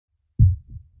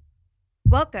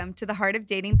Welcome to the Heart of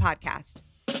Dating podcast.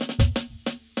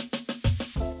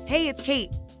 Hey, it's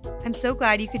Kate. I'm so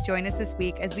glad you could join us this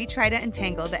week as we try to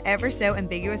untangle the ever so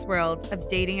ambiguous world of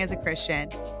dating as a Christian.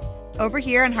 Over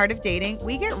here on Heart of Dating,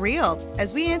 we get real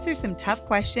as we answer some tough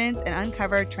questions and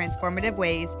uncover transformative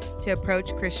ways to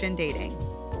approach Christian dating.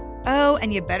 Oh,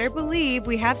 and you better believe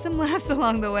we have some laughs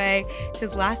along the way,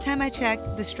 because last time I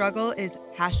checked, the struggle is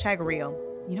 #real.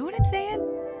 You know what I'm saying?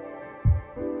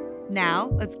 Now,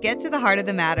 let's get to the heart of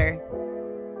the matter.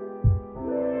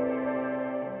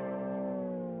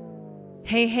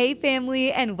 Hey, family,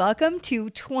 and welcome to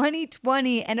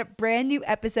 2020 and a brand new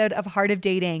episode of Heart of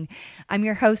Dating. I'm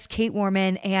your host, Kate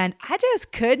Warman, and I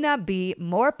just could not be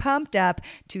more pumped up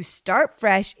to start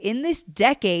fresh in this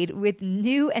decade with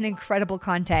new and incredible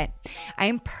content. I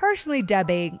am personally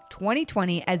dubbing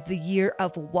 2020 as the year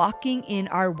of walking in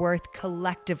our worth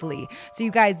collectively. So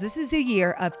you guys, this is a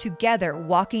year of together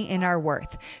walking in our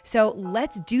worth. So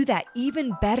let's do that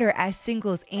even better as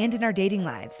singles and in our dating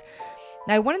lives.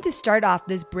 Now, I wanted to start off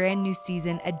this brand new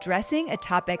season addressing a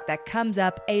topic that comes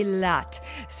up a lot.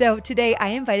 So today I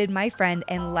invited my friend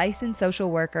and licensed social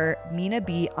worker, Minaa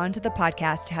B, onto the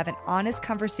podcast to have an honest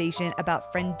conversation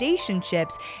about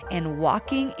friendationships and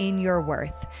walking in your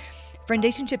worth.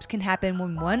 Friendationships can happen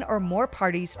when one or more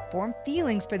parties form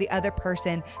feelings for the other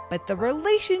person, but the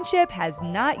relationship has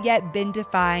not yet been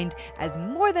defined as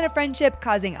more than a friendship,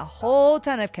 causing a whole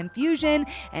ton of confusion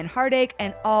and heartache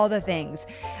and all the things.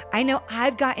 I know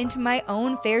I've got into my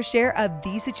own fair share of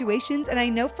these situations, and I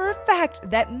know for a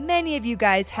fact that many of you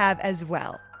guys have as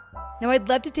well. Now, I'd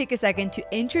love to take a second to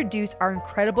introduce our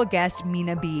incredible guest,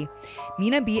 Minaa B.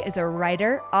 Minaa B is a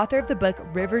writer, author of the book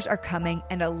Rivers Are Coming,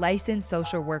 and a licensed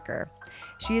social worker.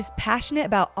 She is passionate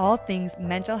about all things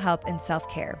mental health and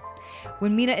self-care.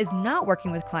 When Minaa is not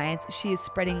working with clients, she is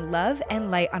spreading love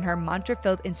and light on her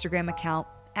mantra-filled Instagram account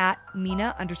at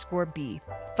Minaa_B.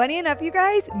 Funny enough, you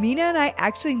guys, Minaa and I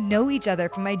actually know each other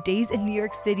from my days in New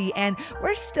York City, and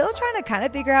we're still trying to kind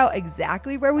of figure out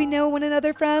exactly where we know one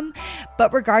another from.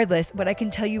 But regardless, what I can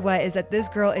tell you is that this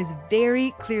girl is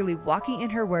very clearly walking in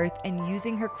her worth and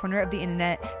using her corner of the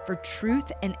internet for truth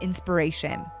and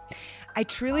inspiration. I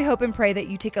truly hope and pray that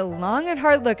you take a long and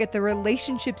hard look at the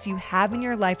relationships you have in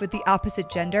your life with the opposite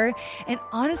gender and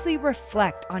honestly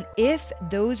reflect on if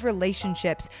those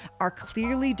relationships are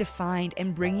clearly defined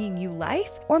and bringing you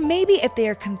life, or maybe if they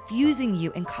are confusing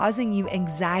you and causing you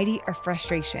anxiety or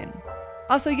frustration.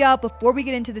 Also, y'all, before we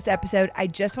get into this episode, I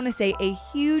just want to say a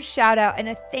huge shout out and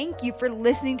a thank you for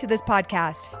listening to this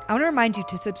podcast. I want to remind you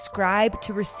to subscribe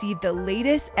to receive the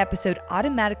latest episode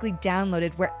automatically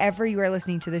downloaded wherever you are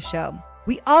listening to the show.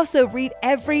 We also read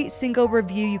every single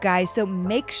review, you guys, so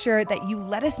make sure that you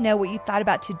let us know what you thought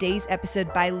about today's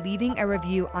episode by leaving a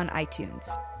review on iTunes.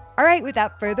 All right,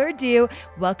 without further ado,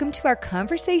 welcome to our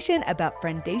conversation about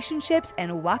friendationships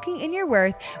and walking in your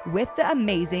worth with the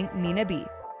amazing Minaa B.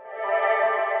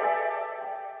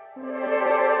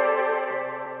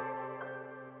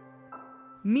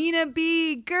 Minaa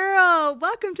B, girl,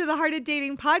 welcome to the Heart of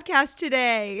Dating podcast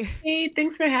today. Hey,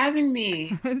 thanks for having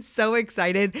me. I'm so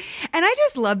excited. And I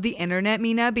just love the internet,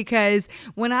 Minaa, because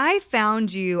when I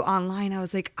found you online, I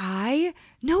was like, I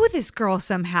know this girl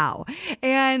somehow.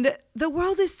 And the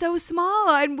world is so small.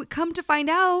 And come to find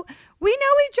out, we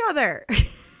know each other.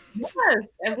 Yes,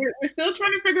 and we're still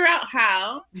trying to figure out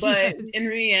how, but in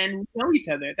the end, we know each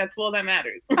other. That's all that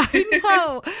matters. I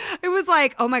know. It was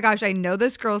like, oh my gosh, I know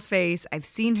this girl's face. I've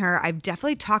seen her. I've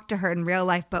definitely talked to her in real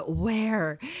life, but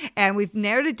where? And we've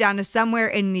narrowed it down to somewhere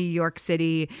in New York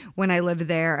City when I lived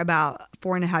there about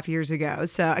 4.5 years ago.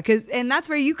 So, and that's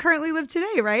where you currently live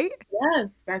today, right?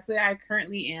 Yes, that's where I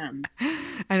currently am.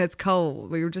 And it's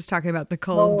cold. We were just talking about the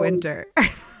cold winter.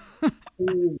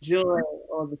 Enjoy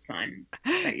all the sun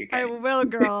that you're getting. I will,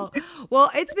 girl. Well,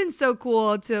 it's been so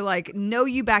cool to know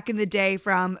you back in the day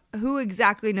from who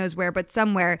exactly knows where, but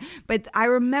somewhere. But I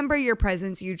remember your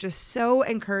presence. You're just so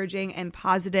encouraging and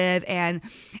positive and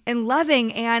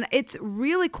loving. And it's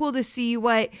really cool to see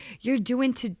what you're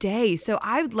doing today. So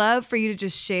I would love for you to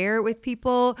just share with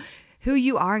people who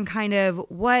you are and kind of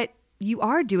what you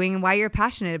are doing and why you're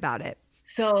passionate about it.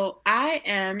 So I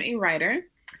am a writer.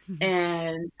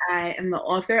 And I am the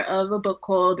author of a book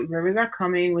called Rivers Are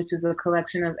Coming, which is a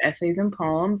collection of essays and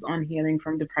poems on healing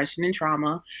from depression and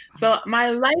trauma. So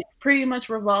my life pretty much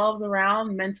revolves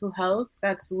around mental health.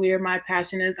 That's where my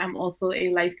passion is. I'm also a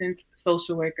licensed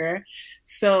social worker.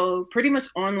 So pretty much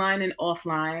online and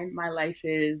offline, my life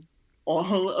is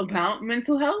all about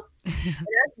mental health. And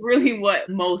that's really what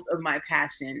most of my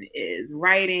passion is: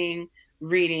 writing,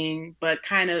 reading, but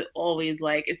kind of always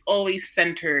like it's always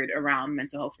centered around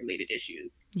mental health related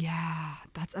issues. Yeah,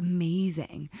 that's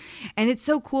amazing. And it's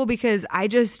so cool because I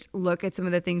just look at some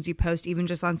of the things you post, even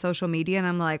just on social media, and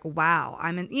I'm like, wow,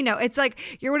 it's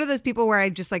like you're one of those people where I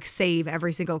just like save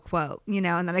every single quote, and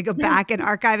then I go back and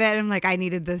archive it. And I'm like, I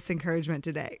needed this encouragement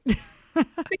today.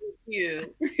 Thank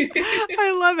you.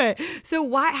 I love it.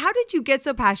 So how did you get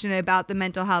so passionate about the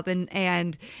mental health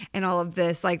and all of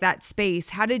this, like that space?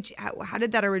 How did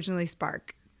that originally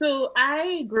spark? So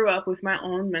I grew up with my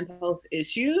own mental health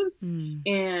issues,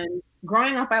 and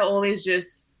growing up, I always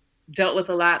just dealt with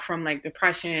a lot from like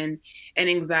depression and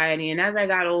anxiety. And as I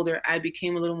got older, I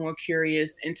became a little more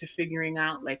curious into figuring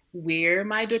out like where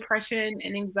my depression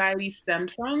and anxiety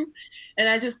stemmed from. And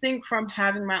I just think from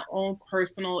having my own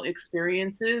personal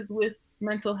experiences with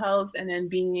mental health, and then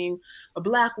being a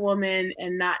Black woman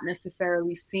and not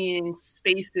necessarily seeing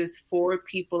spaces for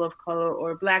people of color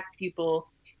or Black people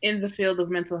in the field of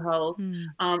mental health,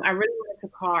 I really wanted to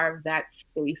carve that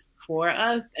space for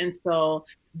us. And so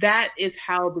that is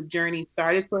how the journey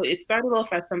started. So it started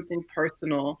off as something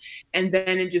personal, and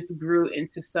then it just grew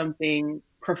into something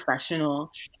professional,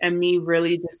 and me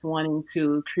really just wanting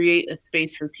to create a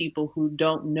space for people who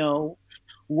don't know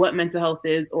what mental health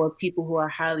is, or people who are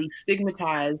highly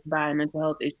stigmatized by mental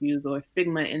health issues or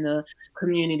stigma in the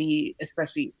community,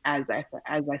 especially as I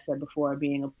said before,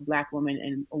 being a Black woman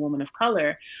and a woman of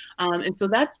color. And so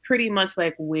that's pretty much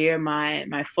like where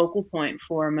my focal point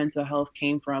for mental health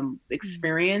came from,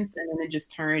 experience, and then it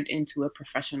just turned into a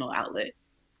professional outlet.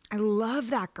 I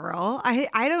love that, girl.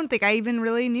 I don't think I even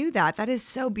really knew that. That is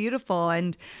so beautiful.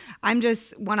 And I'm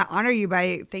just want to honor you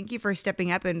by thank you for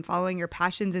stepping up and following your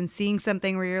passions and seeing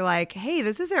something where you're like, hey,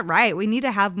 this isn't right. We need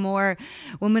to have more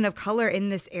women of color in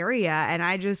this area. And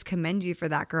I just commend you for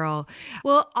that, girl.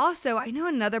 Well, also, I know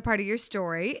another part of your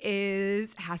story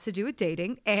has to do with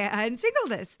dating and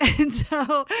singleness. And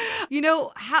so,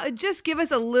 just give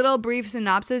us a little brief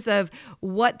synopsis of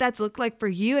what that's looked like for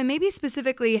you, and maybe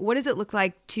specifically, what does it look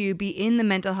like to be in the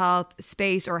mental health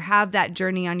space or have that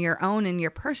journey on your own in your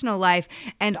personal life,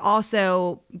 and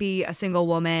also be a single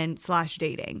woman /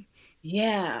 dating?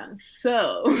 Yeah.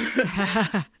 So,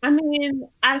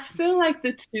 I feel like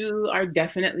the two are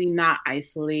definitely not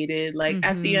isolated. Like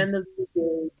at the end of the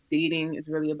day, dating is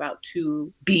really about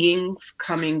two beings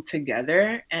coming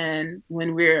together. And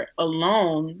when we're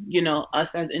alone,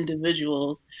 us as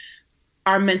individuals,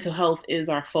 our mental health is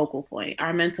our focal point.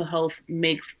 Our mental health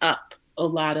makes up a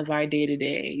lot of our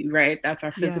day-to-day, right? That's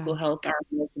our physical health, our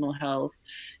emotional health,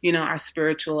 our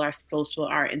spiritual, our social,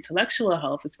 our intellectual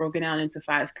health. It's broken down into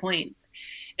 5 points.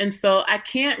 And so I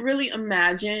can't really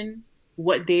imagine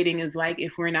what dating is like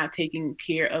if we're not taking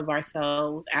care of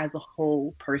ourselves as a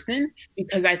whole person,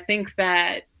 because I think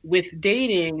that with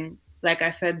dating, like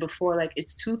I said before, like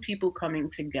it's two people coming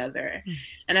together.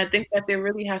 And I think that there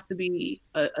really has to be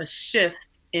a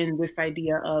shift in this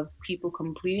idea of people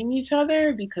completing each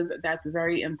other, because that's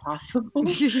very impossible.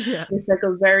 Yeah. It's like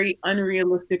a very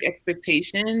unrealistic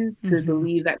expectation to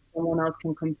believe that someone else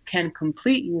can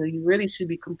complete you. You really should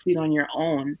be complete on your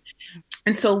own.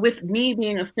 And so with me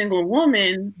being a single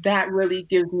woman, that really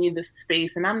gives me the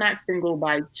space. And I'm not single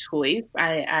by choice.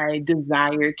 I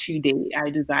desire to date.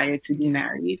 I desire to be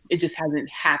married. It just hasn't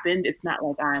happened. It's not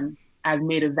like I've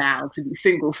made a vow to be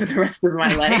single for the rest of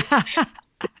my life.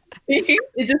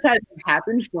 It just hasn't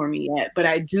happened for me yet. But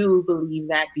I do believe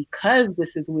that because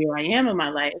this is where I am in my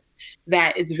life,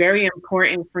 that it's very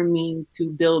important for me to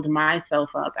build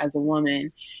myself up as a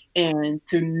woman and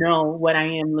to know what I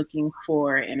am looking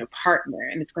for in a partner.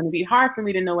 And it's going to be hard for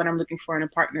me to know what I'm looking for in a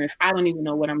partner if I don't even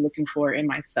know what I'm looking for in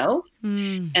myself.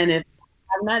 And if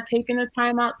I'm not taking the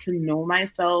time out to know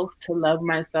myself, to love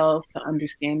myself, to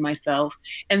understand myself,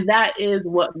 and that is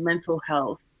what mental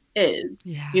health is,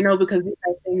 because these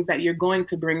are things that you're going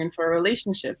to bring into a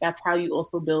relationship. That's how you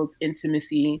also build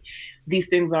intimacy. These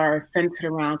things are centered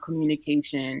around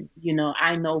communication.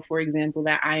 I know, for example,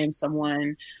 that I am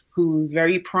someone who's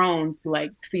very prone to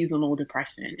like seasonal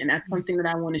depression. And that's something that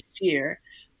I want to share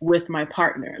with my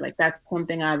partner. Like that's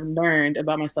something I've learned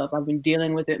about myself. I've been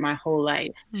dealing with it my whole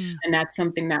life. And that's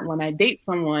something that when I date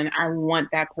someone, I want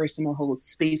that person to hold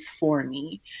space for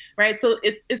me. Right. So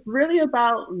it's really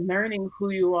about learning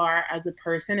who you are as a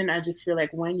person. And I just feel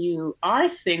like when you are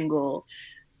single,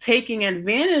 taking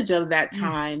advantage of that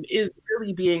time is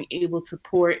really being able to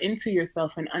pour into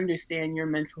yourself and understand your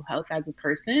mental health as a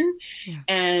person.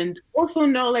 And also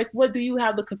know, like, what do you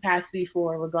have the capacity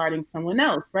for regarding someone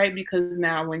else, right? Because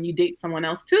now when you date someone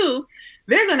else too,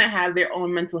 they're going to have their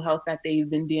own mental health that they've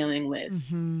been dealing with.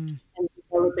 And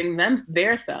develop developing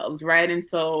their selves, right? And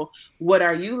so what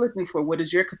are you looking for? What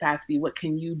is your capacity? What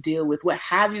can you deal with? What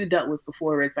have you dealt with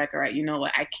before where it's like, all right, you know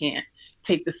what, I can't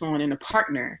take this on in a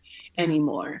partner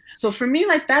anymore. So for me,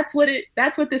 like that's what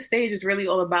this stage is really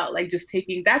all about. Like just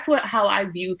how I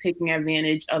view taking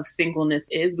advantage of singleness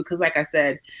is, because like I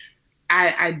said,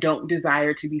 I don't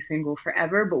desire to be single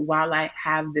forever, but while I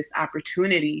have this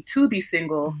opportunity to be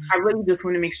single, I really just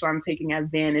want to make sure I'm taking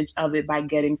advantage of it by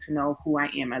getting to know who I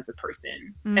am as a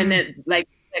person. And then, like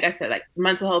I said, like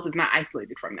mental health is not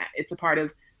isolated from that. It's a part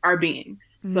of our being.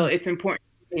 So it's important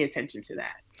to pay attention to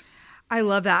that. I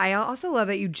love that. I also love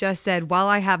that you just said, while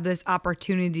I have this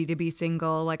opportunity to be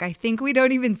single, like I think we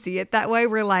don't even see it that way.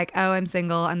 We're like, oh, I'm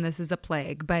single and this is a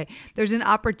plague, but there's an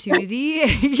opportunity.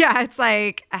 Yeah, it's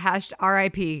like a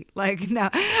 #RIP. Like, no.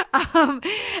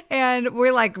 And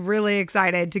we're like really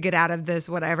excited to get out of this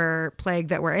whatever plague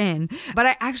that we're in. But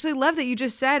I actually love that you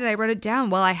just said, and I wrote it down,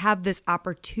 while I have this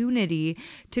opportunity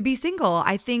to be single.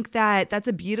 I think that that's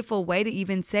a beautiful way to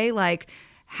even say, like,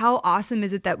 how awesome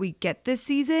is it that we get this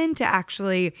season to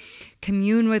actually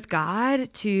commune with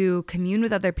God, to commune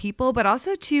with other people, but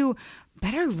also to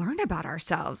better learn about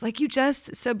ourselves. Like you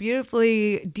just so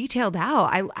beautifully detailed out.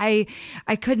 I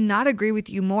could not agree with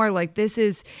you more. Like this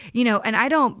is, and I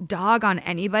don't dog on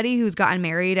anybody who's gotten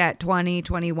married at 20,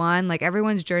 21. Like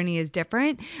everyone's journey is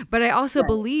different. But I also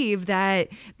believe that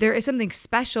there is something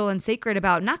special and sacred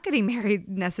about not getting married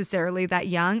necessarily that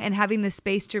young and having the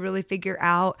space to really figure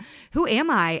out, who am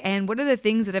I and what are the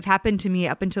things that have happened to me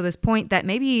up until this point that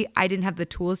maybe I didn't have the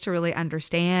tools to really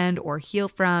understand or heal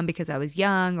from because I was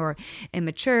young or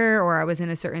immature, or I was in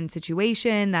a certain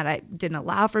situation that I didn't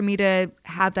allow for me to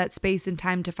have that space and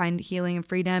time to find healing and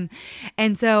freedom.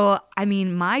 And so, I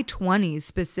mean, my 20s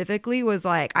specifically was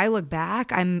like, I look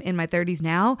back, I'm in my 30s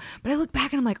now, but I look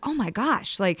back and I'm like, oh my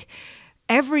gosh, like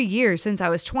every year since I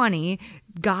was 20,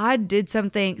 God did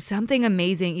something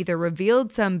amazing, either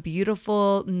revealed some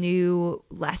beautiful new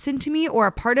lesson to me or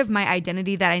a part of my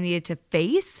identity that I needed to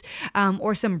face,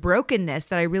 or some brokenness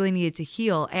that I really needed to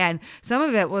heal. And some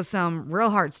of it was some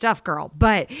real hard stuff, girl.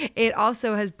 But it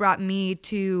also has brought me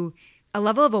to a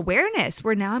level of awareness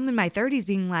where now I'm in my 30s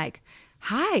being like,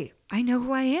 hi, I know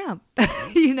who I am,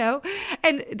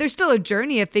 and there's still a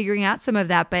journey of figuring out some of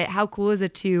that. But how cool is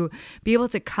it to be able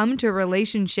to come to a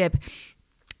relationship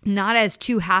not as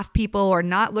two half people or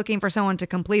not looking for someone to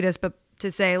complete us, but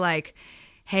to say like,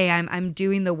 hey, I'm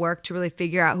doing the work to really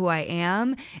figure out who I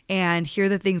am, and here are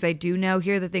the things I do know,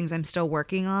 here are the things I'm still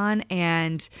working on,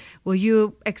 and will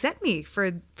you accept me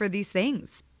for these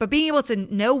things? But being able to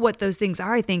know what those things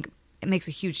are, I think it makes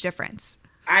a huge difference.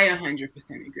 I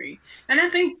 100% agree. And I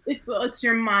think it's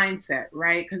your mindset,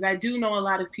 right? Because I do know a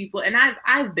lot of people, and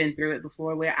I've been through it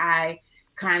before, where I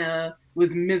kind of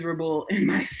was miserable in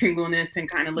my singleness and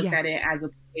kind of looked at it as a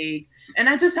plague. And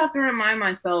I just have to remind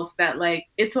myself that like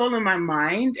it's all in my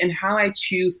mind, and how I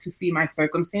choose to see my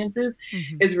circumstances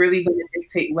is really going to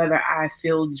dictate whether I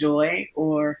feel joy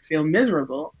or feel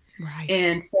miserable. Right.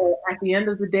 And so at the end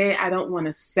of the day, I don't want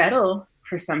to settle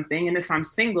for something. And if I'm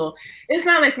single, it's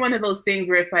not like one of those things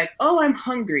where it's like, oh, I'm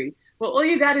hungry. Well, all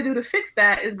you got to do to fix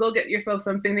that is go get yourself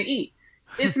something to eat.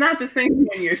 It's not the same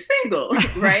when you're single,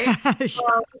 right?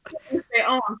 You say,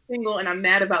 oh, I'm single and I'm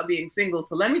mad about being single,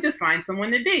 so let me just find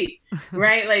someone to date,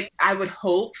 right? Like I would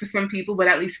hope for some people, but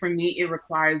at least for me, it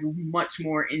requires much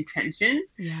more intention.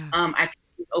 Yeah. I can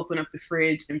just open up the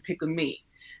fridge and pick a meat,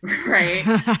 right?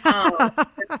 So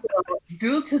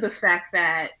due to the fact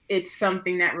that it's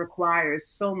something that requires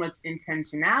so much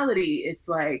intentionality, it's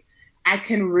like I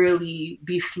can really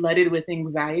be flooded with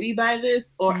anxiety by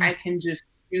this, or I can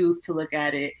just choose to look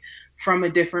at it from a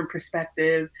different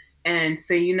perspective and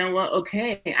say, you know what,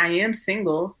 okay, I am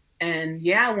single and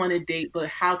yeah, I want to date, but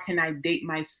how can I date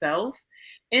myself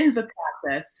in the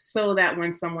process so that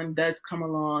when someone does come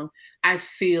along, I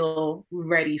feel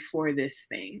ready for this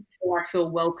thing, or I feel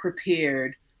well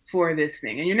prepared for this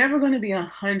thing. And you're never going to be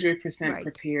 100%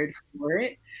 prepared for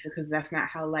it, because that's not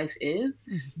how life is.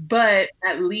 But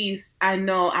at least I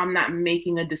know I'm not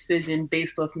making a decision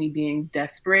based off me being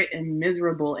desperate and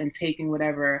miserable and taking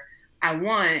whatever I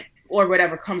want or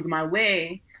whatever comes my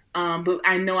way. But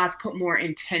I know I've put more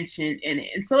intention in it.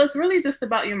 And so it's really just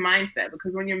about your mindset,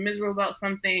 because when you're miserable about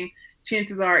something,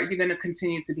 chances are you're going to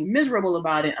continue to be miserable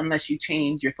about it unless you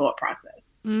change your thought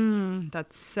process.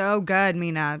 That's so good,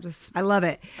 Minaa. I love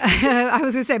it. I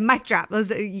was going to say mic drop.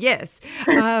 Yes.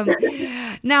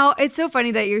 Now, it's so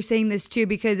funny that you're saying this too,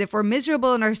 because if we're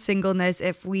miserable in our singleness,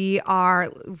 if we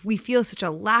feel such a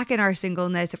lack in our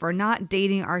singleness, if we're not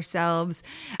dating ourselves,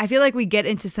 I feel like we get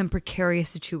into some precarious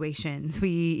situations. We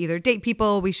either date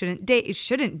people we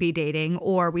shouldn't be dating,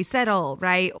 or we settle,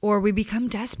 right? Or we become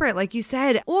desperate, like you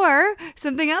said. Or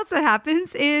something else that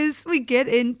happens is we get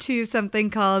into something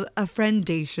called a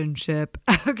friendationship.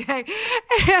 Okay.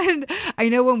 And I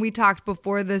know when we talked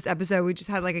before this episode, we just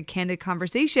had like a candid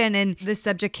conversation and this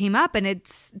subject came up, and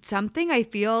it's something I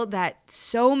feel that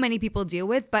so many people deal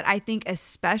with, but I think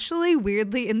especially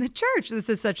weirdly in the church, this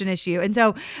is such an issue. And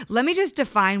so let me just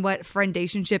define what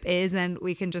friendationship is, and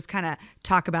we can just kind of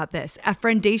talk about this. A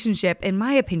friendationship, in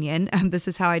my opinion, this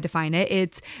is how I define it.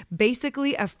 It's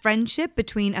basically a friendship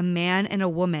between a man and a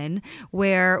woman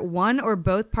where one or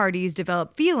both parties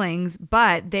develop feelings,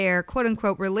 but their quote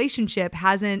unquote relationship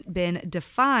hasn't been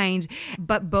defined,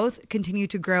 but both continue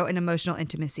to grow in emotional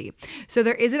intimacy. So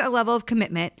there isn't a level of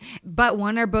commitment, but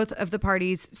one or both of the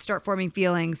parties start forming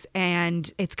feelings,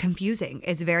 and it's confusing.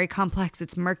 It's very complex.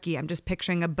 It's murky. I'm just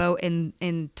picturing a boat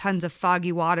in tons of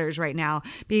foggy waters right now,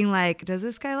 being like, does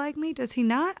this guy like me? Does he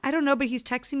not? I don't know, but he's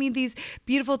texting me these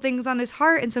beautiful things on his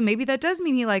heart. And so maybe that does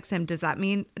mean he likes him. Does that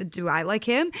mean, do I like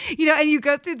him? And you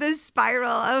go through this spiral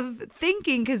of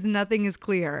thinking because nothing is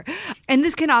clear. And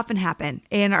this can often happen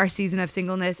in our season of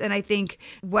singleness. And I think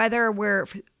whether we're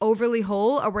overly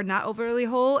whole or we're not overly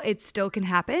whole, it still can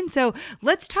happen. So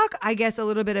let's talk, I guess, a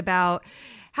little bit about,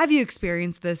 have you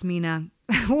experienced this, Minaa?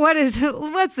 What's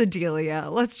the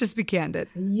dealio? Let's just be candid.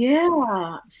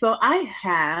 Yeah. So I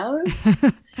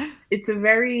have. It's a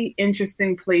very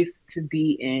interesting place to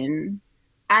be in.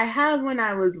 I have when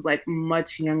I was like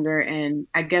much younger, and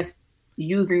I guess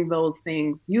using those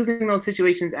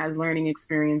situations as learning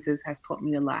experiences has taught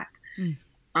me a lot.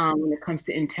 When it comes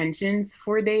to intentions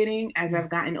for dating as I've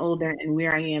gotten older and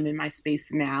where I am in my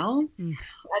space now.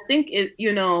 I think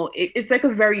it's like a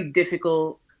very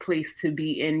difficult place to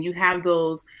be in. You have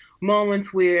those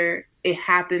moments where it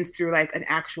happens through like an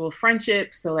actual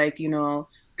friendship. So like,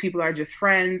 people are just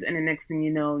friends, and the next thing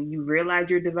you know, you realize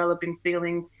you're developing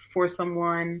feelings for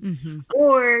someone,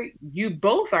 or you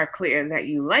both are clear that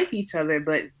you like each other,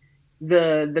 but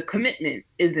the commitment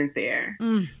isn't there,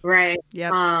 right?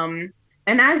 Yep.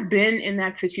 And I've been in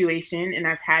that situation, and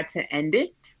I've had to end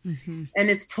it, and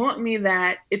it's taught me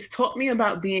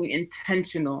about being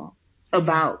intentional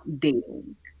about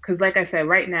dating. Because like I said,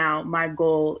 right now,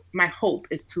 my hope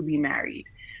is to be married.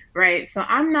 Right. So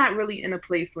I'm not really in a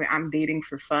place where I'm dating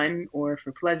for fun or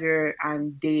for pleasure.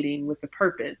 I'm dating with a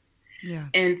purpose. Yeah.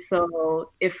 And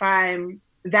so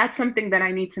that's something that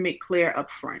I need to make clear up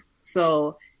front.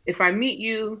 So if I meet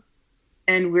you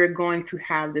and we're going to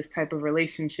have this type of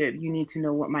relationship, you need to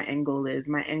know what my end goal is.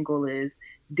 My end goal is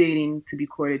dating to be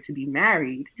courted, to be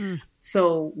married.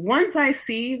 So once I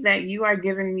see that you are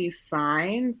giving me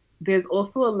signs, there's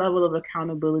also a level of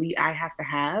accountability I have to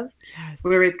have,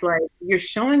 where it's like, you're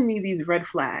showing me these red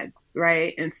flags,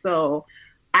 right? And so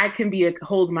I can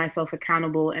hold myself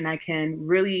accountable, and I can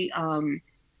really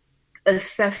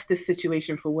assess the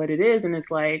situation for what it is. And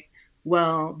it's like,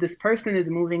 well, this person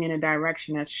is moving in a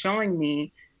direction that's showing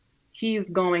me he's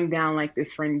going down like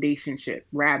this friendationship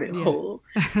rabbit hole,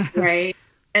 right?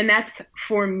 And that's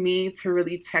for me to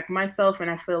really check myself.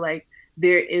 And I feel like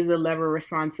there is a level of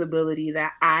responsibility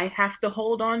that I have to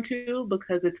hold on to,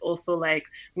 because it's also like,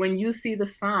 when you see the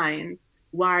signs,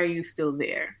 why are you still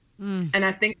there? And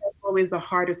I think that's always the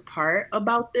hardest part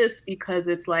about this, because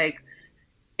it's like,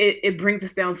 it brings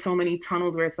us down so many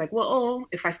tunnels where it's like, well,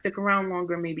 if I stick around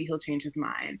longer, maybe he'll change his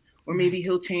mind, or maybe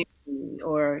he'll change me,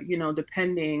 or,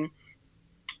 depending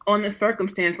on the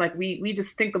circumstance. Like we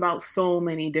just think about so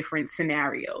many different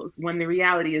scenarios, when the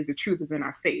reality is the truth is in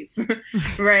our face,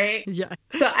 right? Yeah.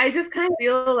 So I just kind of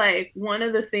feel like one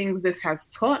of the things this has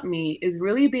taught me is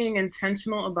really being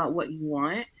intentional about what you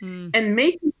want, and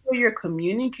making sure you're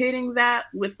communicating that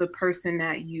with the person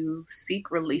that you seek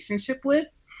relationship with.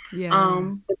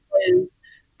 Because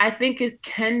I think it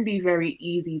can be very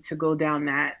easy to go down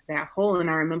that hole. And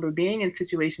I remember being in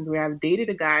situations where I've dated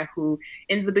a guy who,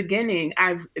 in the beginning,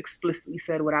 I've explicitly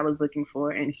said what I was looking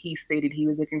for, and he stated he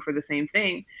was looking for the same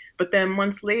thing. But then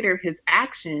months later, his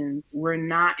actions were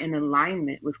not in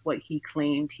alignment with what he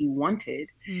claimed he wanted.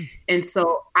 And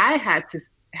so I had to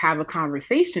have a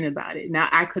conversation about it. Now,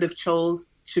 I could have chose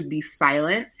to be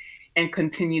silent and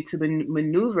continue to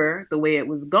maneuver the way it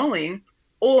was going,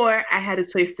 Or I had a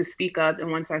choice to speak up.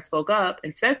 And once I spoke up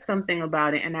and said something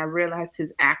about it and I realized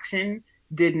his action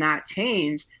did not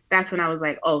change, that's when I was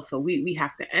like, oh, so we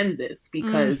have to end this,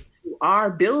 because our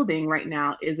building right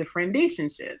now is a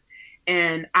friendationship.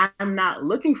 And I'm not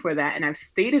looking for that. And I've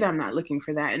stated I'm not looking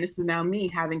for that. And this is now me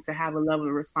having to have a level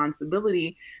of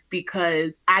responsibility,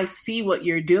 because I see what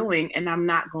you're doing and I'm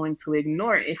not going to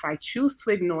ignore it. If I choose to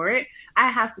ignore it, I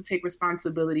have to take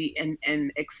responsibility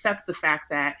and accept the fact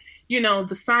that,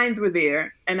 the signs were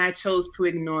there and I chose to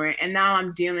ignore it. And now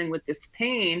I'm dealing with this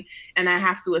pain and I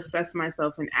have to assess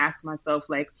myself and ask myself,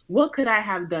 like, what could I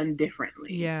have done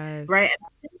differently? Yes. Right. And I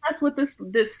think that's what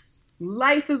this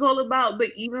life is all about.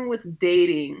 But even with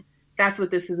dating, that's what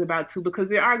this is about too, because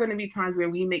there are going to be times where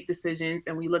we make decisions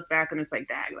and we look back and it's like,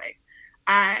 dang, like,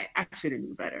 I should have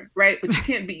known better, right? But you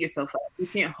can't beat yourself up. You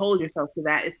can't hold yourself to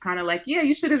that. It's kind of like, yeah,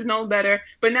 you should have known better,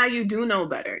 but now you do know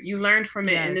better. You learned from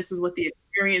it, and this is what the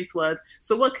experience was.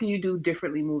 So what can you do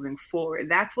differently moving forward?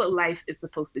 That's what life is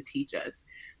supposed to teach us.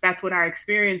 That's what our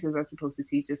experiences are supposed to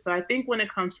teach us. So I think when it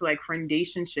comes to like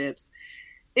friendationships,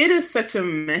 it is such a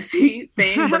messy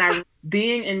thing, but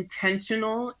being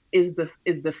intentional is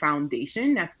the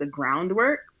foundation. That's the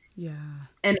groundwork. Yeah.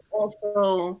 And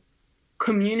also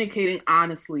communicating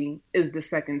honestly is the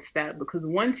second step, because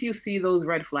once you see those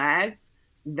red flags,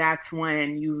 that's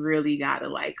when you really gotta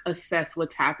like assess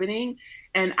what's happening.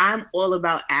 And I'm all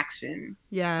about action.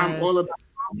 Yeah. I'm all about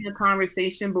having a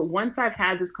conversation. But once I've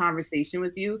had this conversation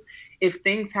with you, if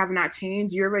things have not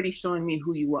changed, you're already showing me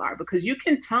who you are, because you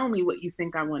can tell me what you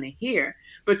think I want to hear,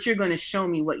 but you're going to show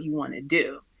me what you want to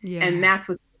do. Yeah. And that's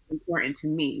what's important to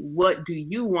me. What do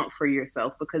you want for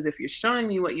yourself? Because if you're showing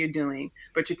me what you're doing,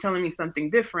 but you're telling me something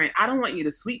different, I don't want you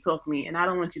to sweet talk me, and I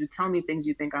don't want you to tell me things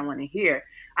you think I want to hear.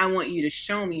 I want you to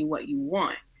show me what you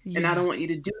want. Yeah. And I don't want you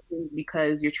to do things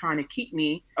because you're trying to keep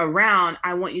me around.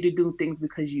 I want you to do things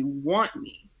because you want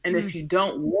me. And if you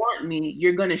don't want me,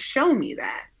 you're going to show me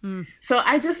that. So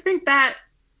I just think that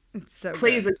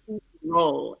plays a key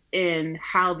role in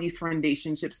how these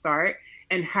friendationships start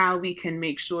and how we can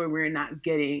make sure we're not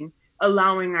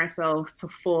allowing ourselves to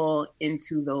fall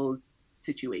into those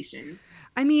situations.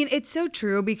 I mean, it's so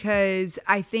true, because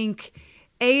I think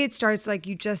it starts, like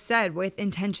you just said, with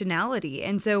intentionality.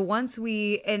 And so once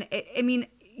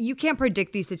you can't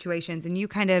predict these situations, and you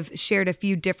kind of shared a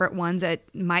few different ones that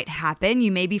might happen.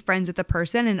 You may be friends with a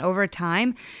person, and over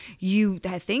time you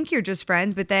think you're just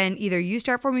friends, but then either you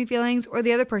start forming feelings or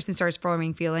the other person starts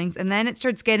forming feelings, and then it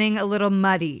starts getting a little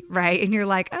muddy, right? And you're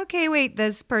like, okay, wait,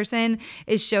 this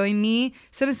is showing me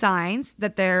some signs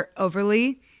that they're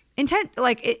overly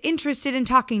interested in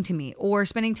talking to me or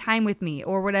spending time with me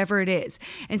or whatever it is.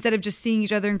 Instead of just seeing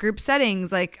each other in group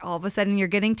settings, like all of a sudden you're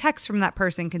getting texts from that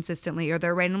person consistently, or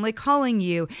they're randomly calling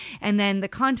you. And then the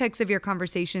context of your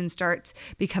conversation starts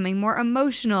becoming more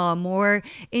emotional, more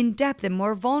in depth, and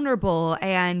more vulnerable.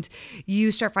 And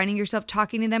you start finding yourself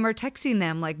talking to them or texting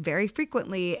them like very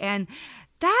frequently. And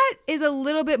that is a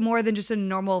little bit more than just a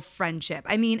normal friendship.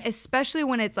 I mean, especially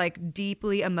when it's like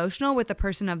deeply emotional with a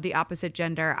person of the opposite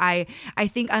gender. I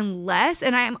think unless,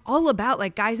 and I am all about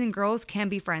like guys and girls can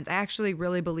be friends. I actually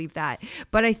really believe that.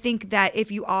 But I think that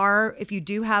if you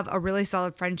do have a really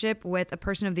solid friendship with a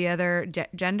person of the other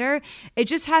gender, it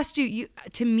just has to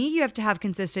me, you have to have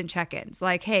consistent check-ins.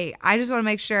 Like, hey, I just want to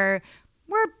make sure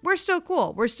we're still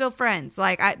cool. We're still friends.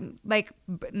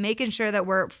 Making sure that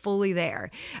we're fully there.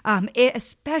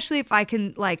 Especially if I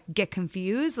can like get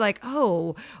confused, like,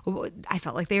 oh, I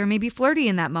felt like they were maybe flirty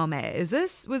in that moment.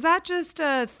 Was that just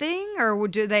a thing, or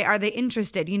are they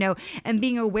interested? And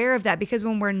being aware of that, because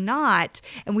when we're not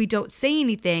and we don't say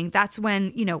anything, that's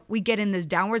when we get in this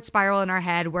downward spiral in our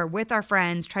head. We're with our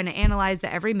friends trying to analyze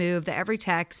the every move, the every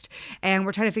text, and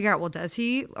we're trying to figure out, well, does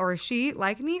he or she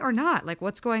like me or not? Like,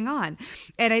 what's going on?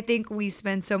 And I think we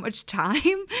spend so much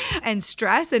time and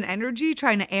stress and energy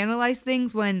trying to analyze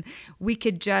things when we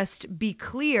could just be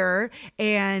clear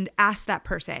and ask that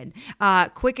person.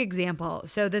 Quick example.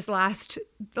 So this last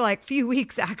few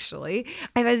weeks, actually,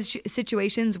 I've had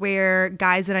situations where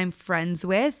guys that I'm friends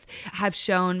with have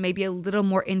shown maybe a little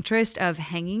more interest of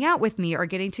hanging out with me or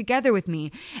getting together with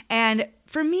me. And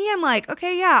for me, I'm like,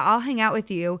 okay, yeah, I'll hang out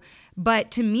with you.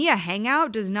 But to me, a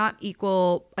hangout does not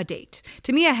equal a date.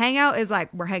 To me, a hangout is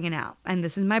like, we're hanging out and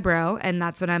this is my bro, and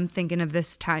that's what I'm thinking of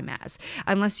this time as.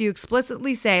 Unless you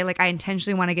explicitly say, like, I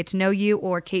intentionally want to get to know you,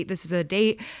 or Kate, this is a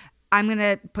date, I'm going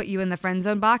to put you in the friend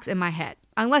zone box in my head.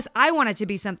 Unless I want it to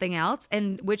be something else,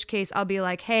 in which case I'll be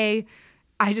like, hey,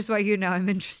 I just want you to know I'm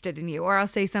interested in you. Or I'll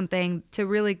say something to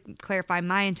really clarify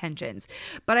my intentions.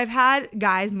 But I've had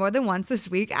guys more than once this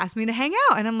week ask me to hang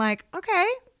out. And I'm like, okay,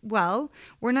 well,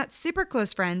 we're not super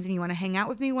close friends and you want to hang out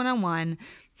with me one-on-one.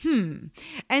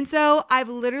 And so I've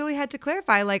literally had to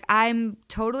clarify, like, I'm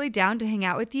totally down to hang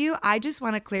out with you. I just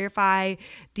want to clarify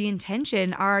the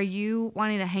intention. Are you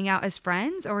wanting to hang out as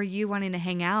friends, or are you wanting to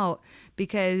hang out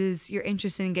because you're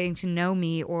interested in getting to know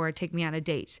me or take me on a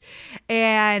date?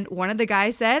 And one of the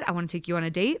guys said, I want to take you on a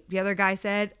date. The other guy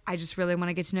said, I just really want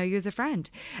to get to know you as a friend.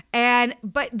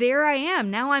 But there I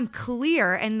am. Now I'm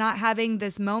clear and not having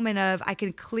this moment of I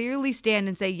can clearly stand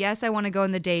and say, yes, I want to go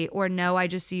on the date, or no, I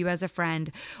just see you as a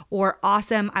friend, or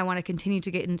awesome, I want to continue to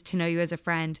get to know you as a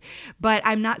friend. But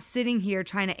I'm not sitting here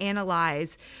trying to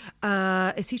analyze,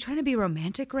 is he trying to be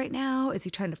romantic right now? Is he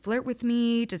trying to flirt with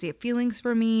me? Does he have feelings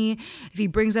for me? If he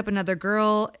brings up another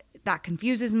girl, that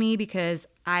confuses me because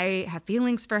I have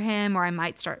feelings for him, or I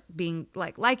might start being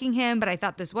liking him, but I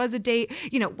thought this was a date,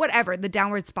 whatever, the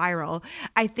downward spiral.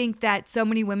 I think that so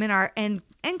many women are, and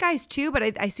guys too, but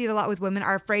I see it a lot with women,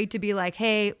 are afraid to be like,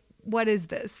 hey, what is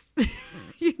this?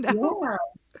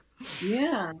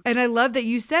 Yeah. And I love that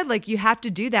you said, you have to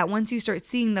do that once you start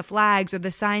seeing the flags or the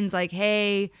signs like,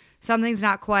 hey, something's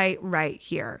not quite right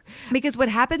here. Because what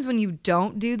happens when you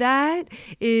don't do that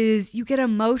is you get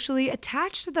emotionally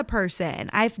attached to the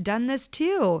person. I've done this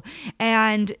too.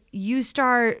 And you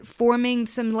start forming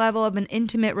some level of an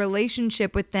intimate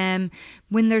relationship with them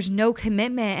when there's no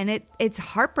commitment. And it's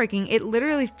heartbreaking. It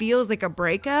literally feels like a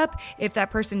breakup if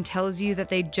that person tells you that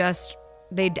they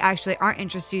actually aren't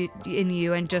interested in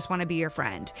you and just want to be your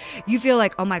friend. You feel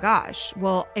like, oh my gosh,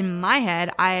 well, in my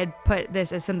head, I had put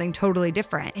this as something totally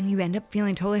different. And you end up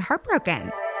feeling totally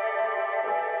heartbroken.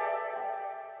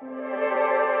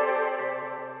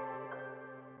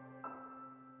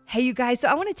 Hey, you guys, so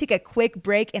I want to take a quick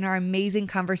break in our amazing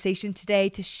conversation today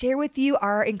to share with you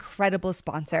our incredible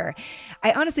sponsor.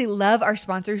 I honestly love our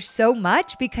sponsors so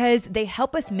much because they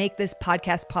help us make this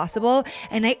podcast possible.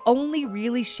 And I only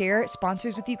really share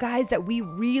sponsors with you guys that we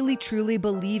really, truly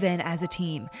believe in as a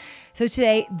team. So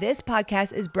today, this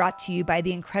podcast is brought to you by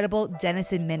the incredible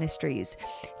Denison Ministries.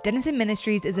 Denison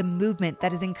Ministries is a movement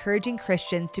that is encouraging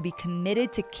Christians to be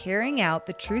committed to carrying out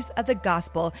the truths of the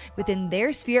gospel within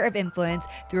their sphere of influence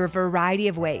through a variety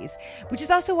of ways, which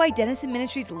is also why Denison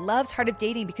Ministries loves Heart of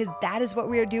Dating, because that is what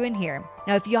we are doing here.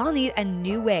 Now, if y'all need a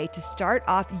new way to start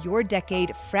off your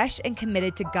decade fresh and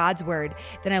committed to God's word,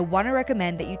 then I want to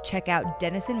recommend that you check out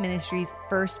Denison Ministries'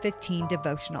 First 15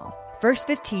 devotional. First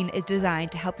 15 is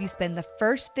designed to help you spend the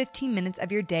first 15 minutes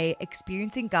of your day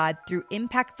experiencing God through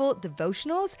impactful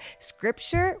devotionals,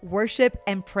 scripture, worship,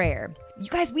 and prayer. You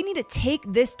guys, we need to take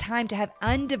this time to have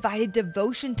undivided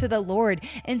devotion to the Lord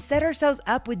and set ourselves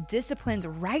up with disciplines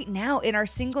right now in our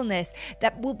singleness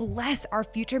that will bless our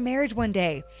future marriage one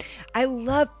day. I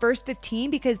love First 15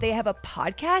 because they have a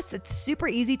podcast that's super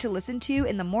easy to listen to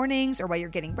in the mornings or while you're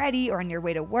getting ready or on your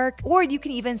way to work. Or you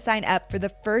can even sign up for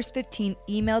the First 15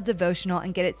 email devotional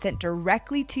and get it sent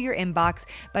directly to your inbox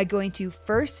by going to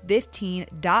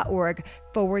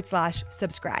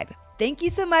first15.org/subscribe. Thank you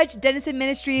so much, Denison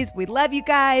Ministries. We love you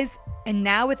guys. And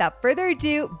now, without further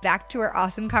ado, back to our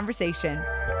awesome conversation.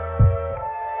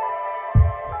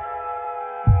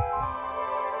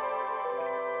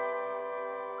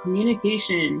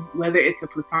 Communication, whether it's a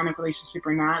platonic relationship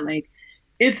or not,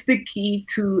 it's the key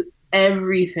to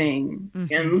everything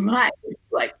in life.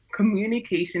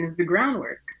 Communication is the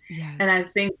groundwork. Yes. And I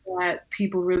think that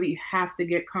people really have to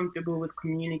get comfortable with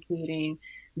communicating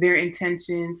their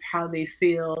intentions, how they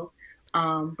feel.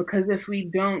 Because if we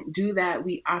don't do that,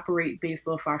 we operate based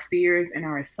off our fears and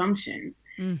our assumptions.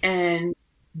 And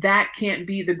that can't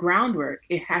be the groundwork.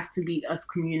 It has to be us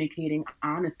communicating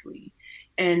honestly.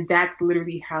 And that's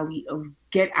literally how we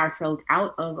get ourselves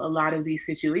out of a lot of these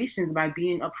situations, by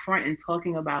being upfront and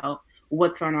talking about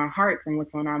what's on our hearts and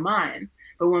what's on our minds.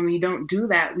 But when we don't do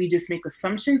that, we just make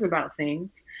assumptions about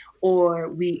things, or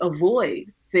we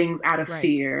avoid things out of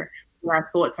fear. What our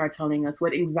thoughts are telling us,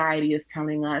 what anxiety is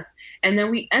telling us. And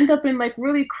then we end up in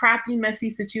really crappy,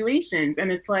 messy situations.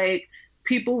 And it's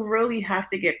people really have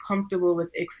to get comfortable with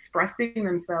expressing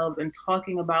themselves and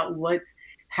talking about what's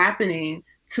happening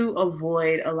to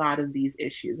avoid a lot of these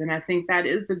issues. And I think that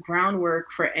is the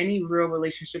groundwork for any real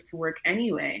relationship to work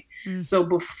anyway. So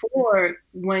before,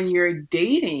 when you're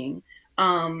dating,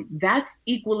 that's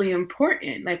equally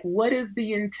important. What is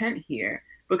the intent here?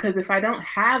 Because if I don't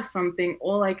have something,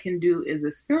 all I can do is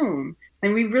assume.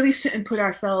 And we really shouldn't put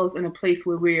ourselves in a place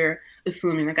where we're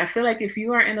assuming. I feel like if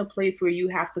you are in a place where you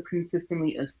have to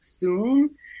consistently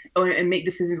assume and make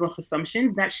decisions off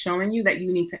assumptions, that's showing you that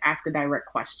you need to ask a direct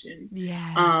question.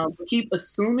 Yes. Keep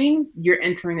assuming, you're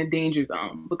entering a danger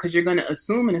zone, because you're going to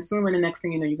assume, and the next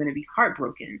thing you know, you're going to be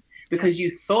heartbroken because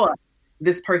you thought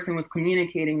this person was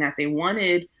communicating that they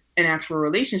wanted an actual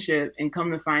relationship, and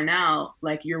come to find out,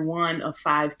 like, you're one of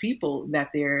 5 people that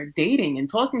they're dating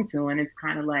and talking to. And it's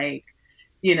kind of like,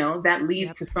 that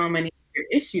leads to so many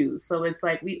issues. So it's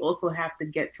like, we also have to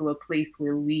get to a place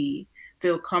where we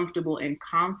feel comfortable and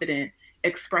confident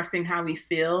expressing how we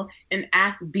feel, and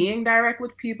being direct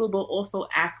with people, but also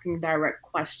asking direct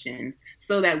questions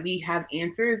so that we have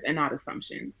answers and not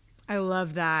assumptions. I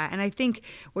love that. And I think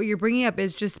what you're bringing up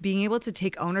is just being able to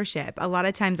take ownership. A lot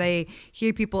of times I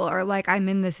hear people are like, I'm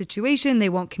in this situation. They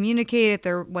won't communicate if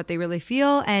they're what they really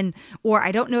feel. Or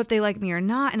I don't know if they like me or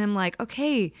not. And I'm like,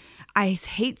 okay, I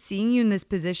hate seeing you in this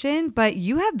position, but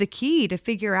you have the key to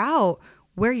figure out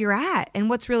where you're at and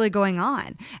what's really going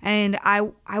on. And I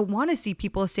want to see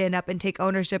people stand up and take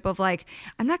ownership of, like,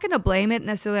 I'm not going to blame it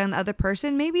necessarily on the other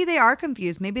person. Maybe they are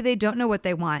confused. Maybe they don't know what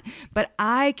they want, but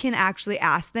I can actually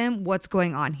ask them what's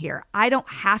going on here. I don't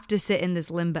have to sit in this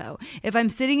limbo. If I'm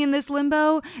sitting in this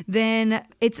limbo, then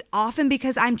it's often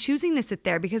because I'm choosing to sit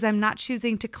there, because I'm not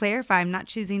choosing to clarify. I'm not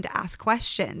choosing to ask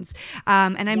questions.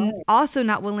 And I'm also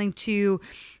not willing to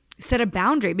set a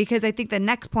boundary, because I think the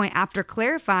next point after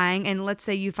clarifying, and let's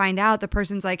say you find out the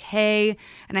person's like, hey,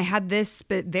 and I had this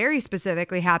very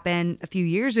specifically happen a few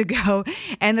years ago,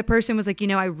 and the person was like,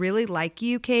 I really like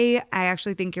you, Kay. I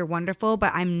actually think you're wonderful,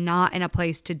 but I'm not in a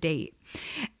place to date.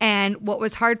 And what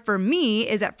was hard for me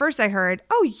is at first I heard,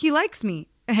 oh, he likes me.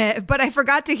 But I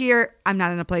forgot to hear, I'm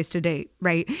not in a place to date,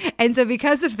 right? And so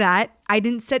because of that, I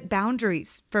didn't set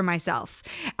boundaries for myself.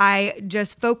 I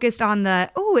just focused on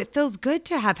it feels good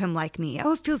to have him like me.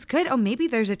 Oh, it feels good. Oh, maybe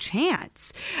there's a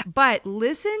chance. But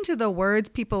listen to the words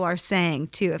people are saying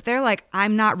too. If they're like,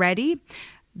 I'm not ready,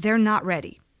 they're not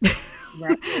ready.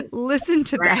 Right. Listen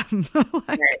to them.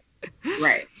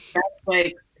 Right. That's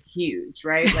like huge,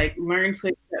 right? Like, learn to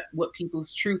accept what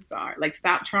people's truths are. Like,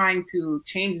 stop trying to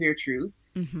change their truth.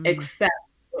 Mm-hmm. Accept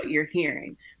what you're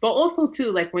hearing. But also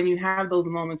too, like, when you have those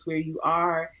moments where you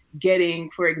are getting,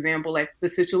 for example, like the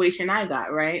situation I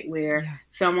got, right, where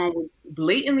someone was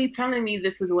blatantly telling me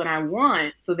this is what I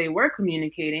want, so they were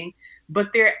communicating,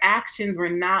 but their actions were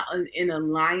not in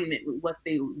alignment with what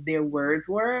their words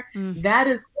were. That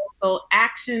is also,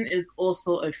 action is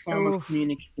also a form of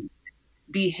communication.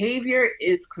 Behavior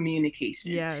is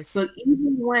communication. Yes. So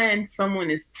even when someone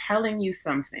is telling you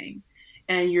something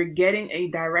and you're getting a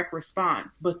direct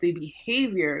response, but the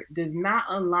behavior does not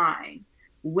align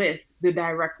with the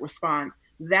direct response,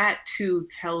 that too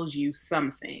tells you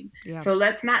something. Yep. So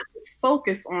let's not just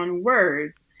focus on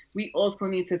words. We also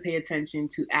need to pay attention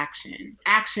to action.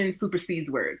 Action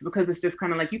supersedes words, because it's just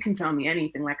kind of like, you can tell me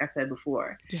anything, like I said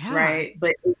before, right?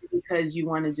 But is it because you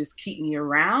want to just keep me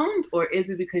around, or is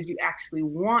it because you actually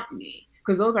want me?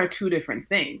 Because those are two different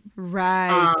things.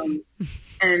 Right.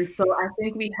 And so I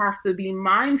think we have to be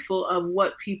mindful of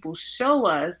what people show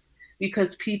us,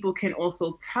 because people can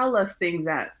also tell us things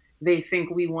that they think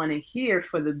we want to hear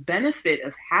for the benefit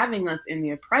of having us in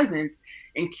their presence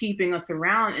and keeping us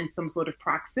around in some sort of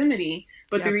proximity.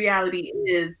 But the reality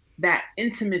is that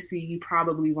intimacy you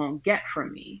probably won't get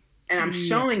from me. And I'm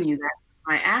showing you that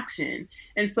my action.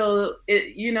 And so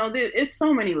it's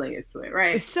so many layers to it,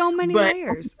 right? It's so many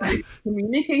layers.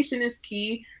 Communication is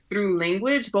key through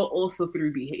language, but also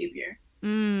through behavior.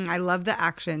 I love the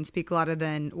actions speak louder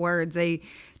than words. They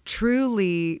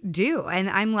truly do. And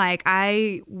I'm like,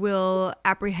 I will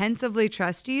apprehensively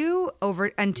trust you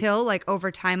until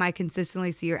over time I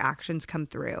consistently see your actions come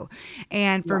through.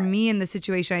 And for me, in the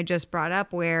situation I just brought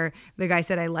up where the guy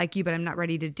said, I like you, but I'm not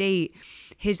ready to date,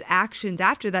 his actions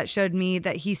after that showed me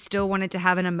that he still wanted to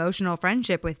have an emotional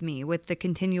friendship with me, with the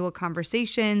continual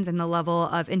conversations and the level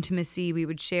of intimacy we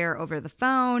would share over the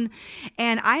phone.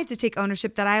 And I had to take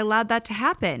ownership that I allowed that to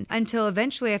happen, until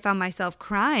eventually I found myself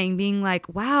crying, being like,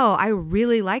 wow, I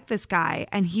really like this guy,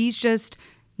 and he's just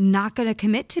not going to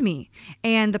commit to me.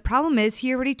 And the problem is,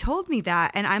 he already told me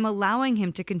that, and I'm allowing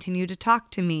him to continue to talk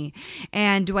to me.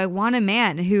 And do I want a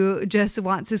man who just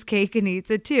wants his cake and eats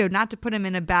it too? Not to put him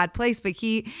in a bad place, but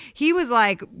he was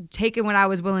like taking what I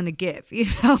was willing to give,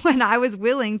 and I was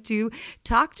willing to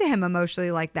talk to him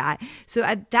emotionally like that. So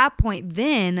at that point,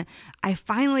 then I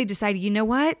finally decided, you know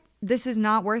what? This is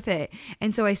not worth it.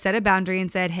 And so I set a boundary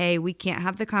and said, hey, we can't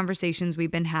have the conversations we've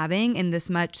been having in this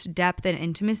much depth and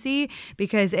intimacy,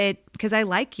 because I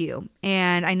like you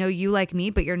and I know you like me,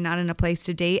 but you're not in a place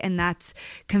to date. And that's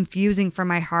confusing for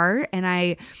my heart. And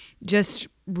I just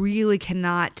really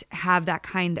cannot have that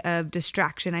kind of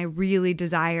distraction. I really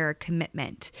desire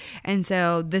commitment. And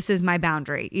so this is my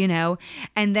boundary, you know?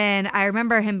 And then I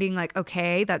remember him being like,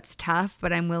 okay, that's tough,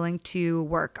 but I'm willing to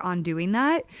work on doing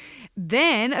that.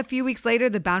 Then a few weeks later,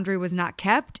 the boundary was not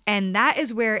kept. And that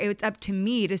is where it's up to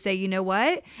me to say, you know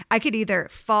what? I could either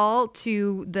fall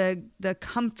to the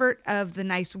comfort of the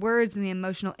nice words and the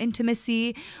emotional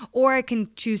intimacy, or I can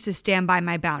choose to stand by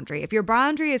my boundary. If your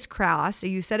boundary is crossed,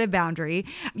 you set a boundary,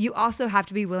 you also have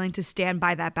to be willing to stand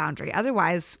by that boundary.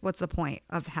 Otherwise, what's the point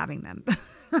of having them?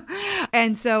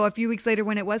 And so a few weeks later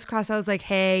when it was crossed, I was like,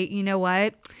 hey, you know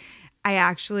what?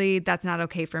 That's not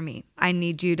okay for me. I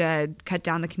need you to cut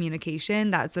down the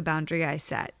communication. That's the boundary I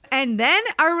set. And then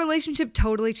our relationship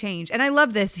totally changed. And I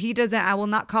love this. I will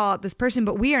not call out this person,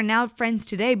 but we are now friends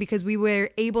today because we were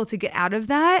able to get out of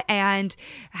that and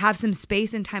have some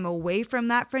space and time away from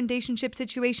that friendationship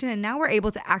situation. And now we're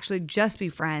able to actually just be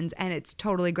friends, and it's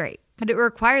totally great. But it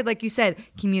required, like you said,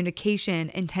 communication,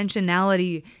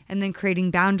 intentionality, and then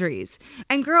creating boundaries.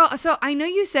 And girl, so I know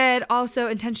you said also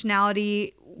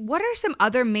intentionality. What are some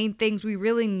other main things we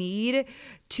really need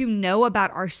to know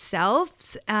about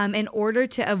ourselves in order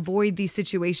to avoid these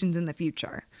situations in the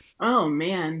future? Oh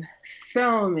man,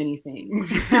 so many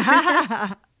things.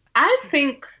 I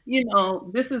think,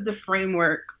 this is the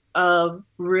framework of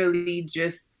really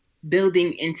just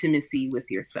building intimacy with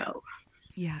yourself.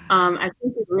 Yeah. I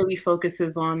think it really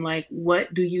focuses on like,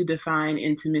 what do you define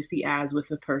intimacy as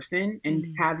with a person?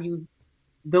 And have you,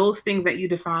 those things that you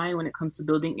define when it comes to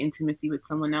building intimacy with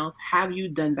someone else, have you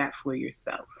done that for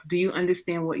yourself? Do you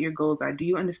understand what your goals are? Do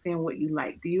you understand what you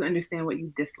like? Do you understand what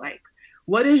you dislike?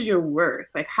 What is your worth?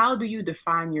 Like, how do you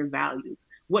define your values?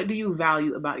 What do you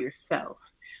value about yourself?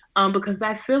 Because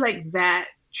I feel like that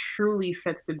truly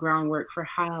sets the groundwork for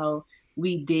how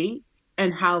we date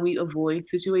and how we avoid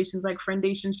situations like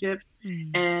friendationships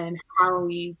and how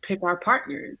we pick our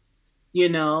partners,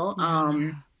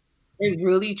 It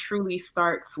really truly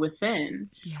starts within,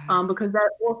 because that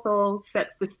also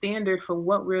sets the standard for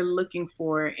what we're looking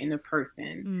for in a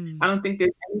person. I don't think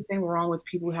there's anything wrong with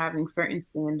people having certain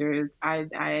standards.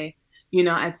 I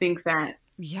think that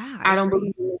I don't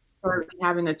believe in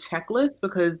having a checklist,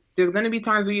 because there's going to be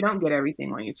times where you don't get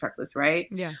everything on your checklist, right?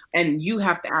 Yeah. And you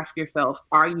have to ask yourself,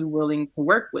 are you willing to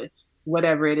work with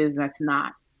whatever it is that's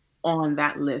not on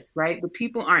that list, right? But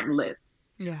people aren't lists.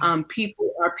 Yeah.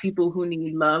 People are people who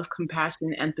need love,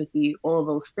 compassion, empathy, all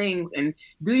those things. And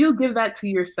do you give that to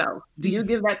yourself? Do you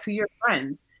give that to your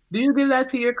friends? Do you give that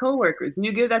to your coworkers? Do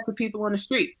you give that to people on the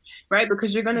street, right?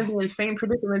 Because you're going to be in the same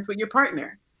predicaments with your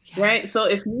partner, right? So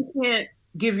if you can't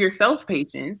give yourself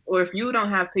patience, or if you don't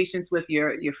have patience with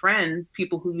your friends,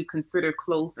 people who you consider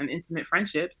close and intimate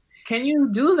friendships, can you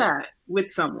do that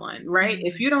with someone, right?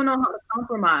 If you don't know how to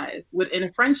compromise within a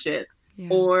friendship,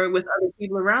 or with other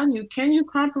people around you, can you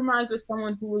compromise with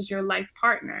someone who is your life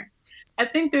partner? I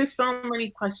think there's so many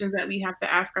questions that we have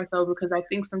to ask ourselves, because I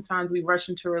think sometimes we rush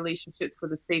into relationships for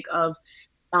the sake of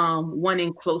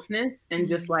wanting closeness, and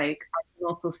just like, I can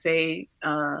also say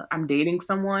I'm dating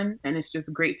someone and it's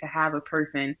just great to have a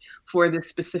person for this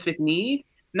specific need,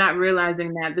 not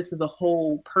realizing that this is a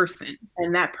whole person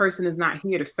and that person is not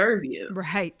here to serve you.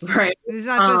 Right. Right. He's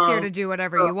not just here to do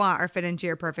whatever you want or fit into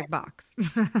your perfect box.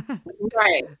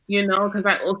 Right. Because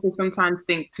I also sometimes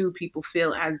think too, people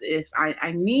feel as if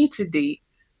I need to date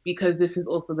because this is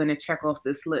also going to check off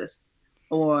this list,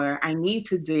 or I need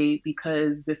to date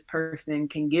because this person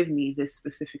can give me this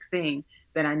specific thing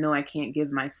that I know I can't give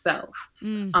myself.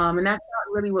 And that's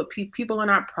not really what people are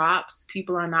not props.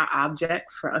 People are not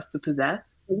objects for us to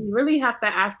possess. We really have to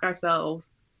ask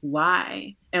ourselves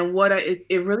why, and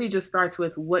it really just starts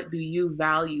with, what do you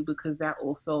value? Because that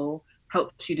also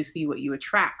helps you to see what you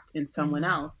attract in someone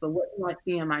else. So what do I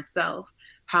see in myself?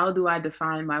 How do I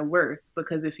define my worth?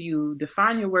 Because if you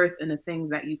define your worth in the things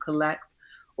that you collect,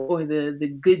 or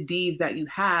the good deeds that you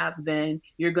have, then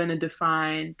you're going to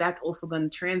define, that's also going to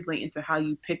translate into how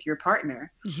you pick your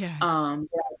partner. Yes.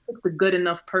 Pick the good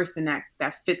enough person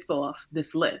that fits off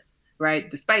this list, right?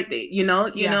 Despite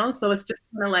that, so it's just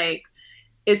kind of like,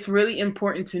 it's really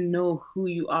important to know who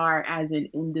you are as an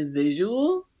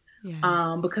individual,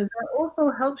 because that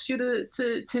also helps you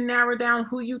to narrow down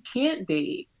who you can't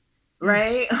date,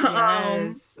 right?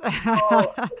 Yes.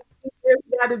 So there's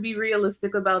got to be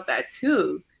realistic about that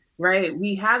too, right?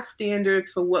 We have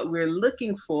standards for what we're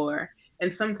looking for,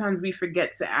 and sometimes we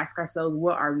forget to ask ourselves,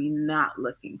 what are we not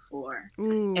looking for?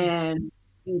 And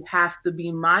you have to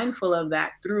be mindful of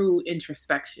that through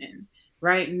introspection,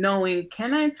 right? Knowing,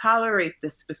 can I tolerate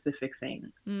this specific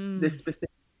thing, this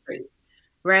specific trait,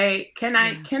 right? Can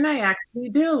I actually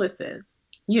deal with this?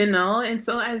 And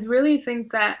so I really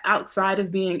think that outside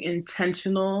of being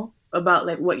intentional about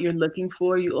like what you're looking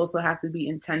for, you also have to be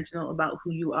intentional about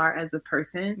who you are as a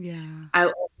person. Yeah. I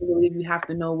also believe you have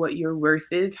to know what your worth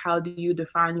is. How do you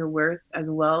define your worth as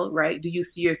well, right? Do you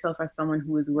see yourself as someone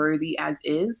who is worthy as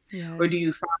is? Or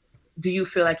Yes. do you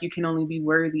feel like you can only be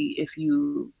worthy if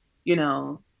you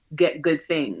know, get good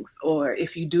things, or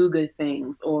if you do good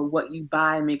things, or what you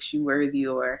buy makes you worthy,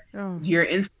 or Oh, your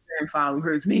Instagram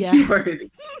followers make yeah. you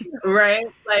worthy, right?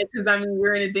 Like, because I mean,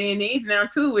 we're in a day and age now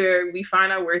too where we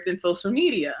find our worth in social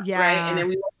media, right? And Yeah. then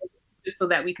we want it so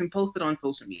that we can post it on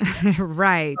social media.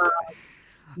 Right.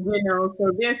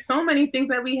 So there's so many things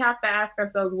that we have to ask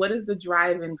ourselves. What is the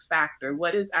driving factor?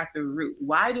 What is at the root?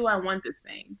 Why do I want this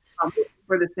thing? I'm looking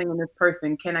for this thing in this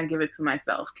person. Can I give it to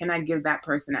myself? Can I give that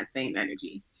person that same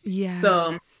energy?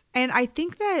 So Yes. And I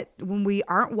think that when we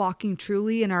aren't walking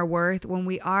truly in our worth, when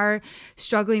we are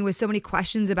struggling with so many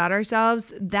questions about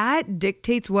ourselves, that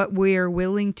dictates what we're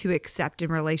willing to accept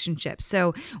in relationships.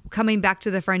 So, coming back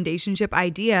to the friendationship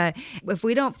idea, if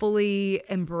we don't fully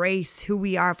embrace who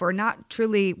we are, if we're not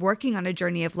truly working on a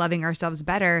journey of loving ourselves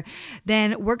better,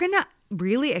 then we're going to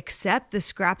really accept the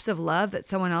scraps of love that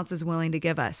someone else is willing to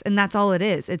give us. And that's all it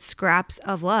is. It's scraps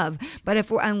of love. But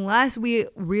unless we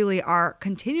really are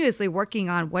continuously working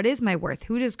on what is my worth?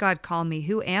 Who does God call me?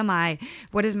 Who am I?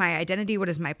 What is my identity? What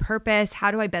is my purpose?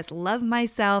 How do I best love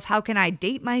myself? How can I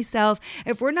date myself?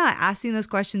 If we're not asking those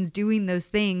questions, doing those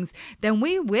things, then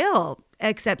we will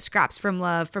accept scraps from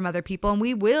love from other people, and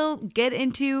we will get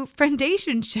into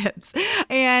friendationships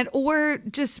or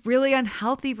just really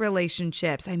unhealthy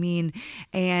relationships. I mean,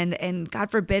 and God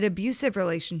forbid, abusive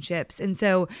relationships. And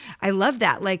so I love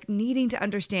that, like needing to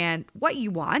understand what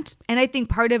you want. And I think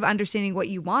part of understanding what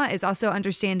you want is also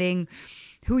understanding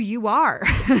who you are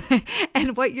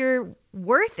and what your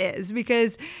worth is,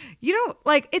 because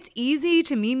it's easy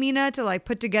to me, Minaa, to like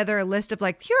put together a list of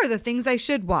like, here are the things I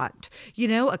should want,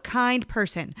 a kind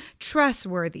person,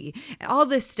 trustworthy, and all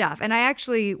this stuff. And I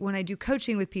actually, when I do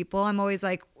coaching with people, I'm always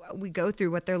like, we go through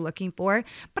what they're looking for.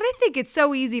 But I think it's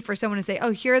so easy for someone to say,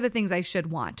 oh, here are the things I should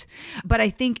want. But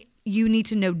I think you need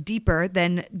to know deeper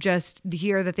than just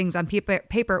here are the things on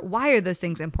paper. Why are those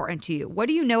things important to you? What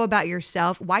do you know about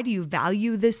yourself? Why do you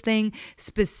value this thing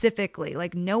specifically?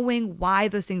 Like knowing why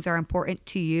those things are important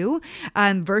to you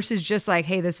versus just like,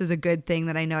 hey, this is a good thing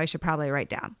that I know I should probably write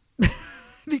down.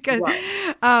 Because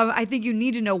I think you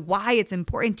need to know why it's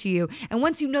important to you. And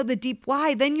once you know the deep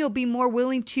why, then you'll be more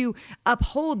willing to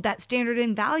uphold that standard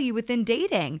and value within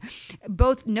dating.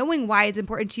 Both knowing why it's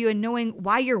important to you and knowing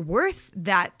why you're worth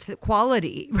that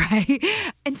quality, right?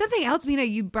 And something else, Minaa,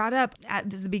 you brought up at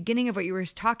the beginning of what you were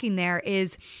talking there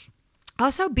is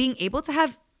also being able to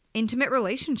have intimate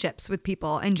relationships with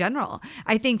people in general.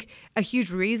 I think a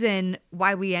huge reason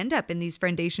why we end up in these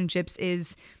friendationships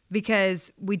is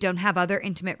because we don't have other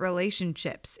intimate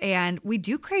relationships, and we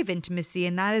do crave intimacy,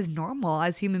 and that is normal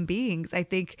as human beings. I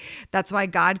think that's why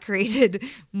God created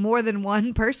more than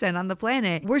one person on the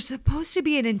planet. We're supposed to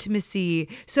be in intimacy.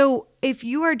 So if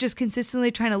you are just consistently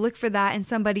trying to look for that in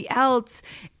somebody else,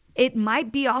 it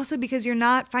might be also because you're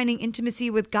not finding intimacy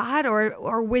with God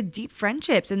or with deep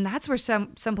friendships. And that's where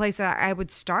some place that I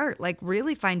would start, like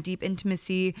really find deep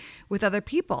intimacy with other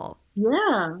people.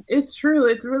 Yeah, it's true.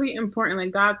 It's really important.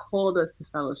 Like God called us to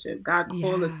fellowship. God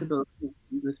called us to Yeah. build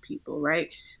connections with people,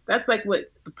 right? That's like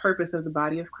what the purpose of the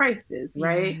body of Christ is,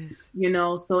 right?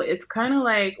 Yes. So it's kind of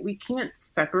like we can't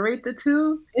separate the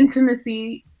two.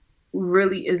 Intimacy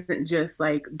really isn't just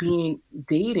like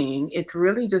dating. It's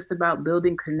really just about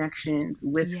building connections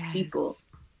with people. Yes.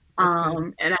 That's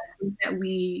good. And I think that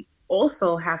we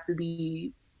also have to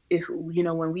be, if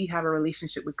when we have a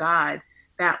relationship with God,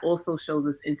 that also shows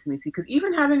us intimacy, because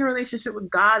even having a relationship with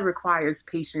God requires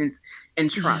patience and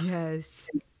trust. Yes.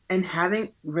 And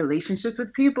having relationships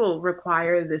with people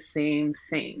require the same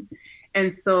thing.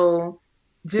 And so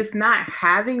just not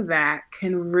having that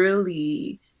can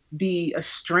really be a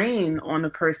strain on a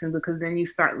person, because then you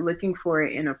start looking for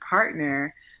it in a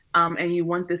partner, and you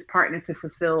want this partner to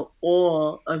fulfill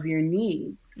all of your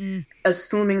needs,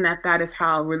 assuming that that is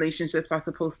how relationships are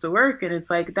supposed to work. And it's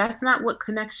like, that's not what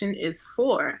connection is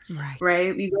for,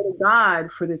 right? We go to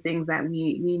God for the things that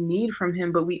we need from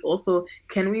him, but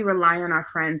can we rely on our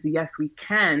friends? Yes, we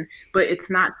can, but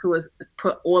it's not to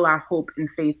put all our hope and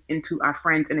faith into our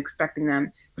friends and expecting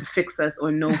them to fix us or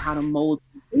know how to mold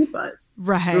and shape us.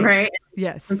 Right.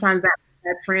 Yes. Sometimes that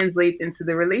translates into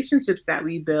the relationships that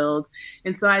we build.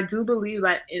 And so I do believe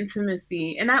that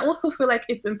intimacy, and I also feel like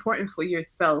it's important for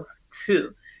yourself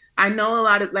too. I know a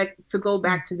lot of, like, to go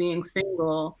back to being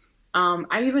single,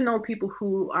 I even know people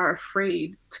who are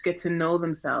afraid to get to know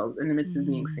themselves in the midst of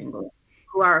being single,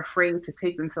 who are afraid to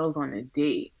take themselves on a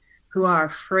date, who are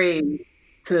afraid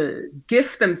to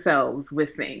gift themselves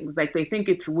with things. Like they think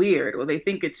it's weird or they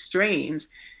think it's strange.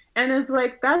 And it's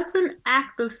like, that's an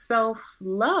act of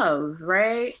self-love,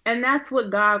 right? And that's what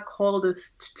God called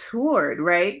us toward,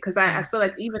 right? Because I feel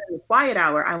like even in the quiet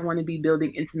hour, I want to be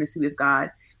building intimacy with God,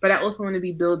 but I also want to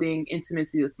be building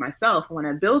intimacy with myself. When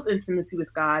I build intimacy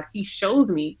with God, he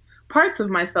shows me parts of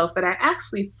myself that I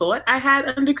actually thought I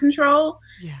had under control.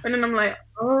 Yeah. And then I'm like,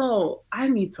 oh, I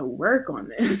need to work on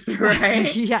this,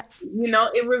 right? Yes. You know,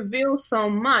 it reveals so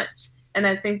much. And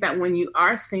I think that when you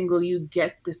are single, you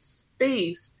get the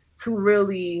space to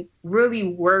really, really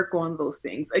work on those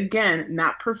things. Again,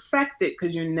 not perfect it,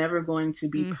 because you're never going to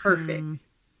be perfect.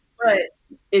 But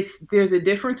there's a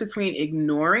difference between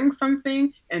ignoring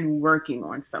something and working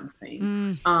on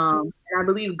something. And I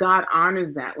believe God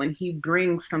honors that when he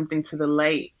brings something to the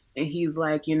light and he's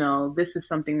like, you know, this is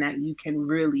something that you can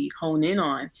really hone in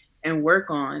on and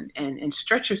work on and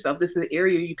stretch yourself. This is an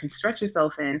area you can stretch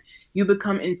yourself in. You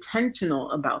become intentional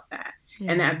about that.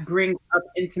 Yeah. And that brings up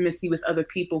intimacy with other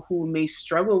people who may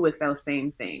struggle with those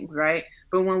same things, right?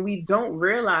 But when we don't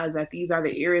realize that these are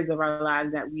the areas of our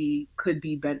lives that we could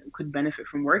benefit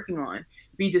from working on,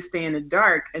 we just stay in the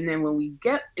dark. And then when we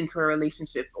get into a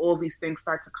relationship, all these things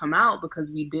start to come out because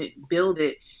we didn't build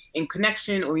it in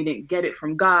connection, or we didn't get it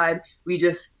from God. We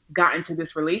just got into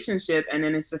this relationship, and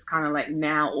then it's just kind of like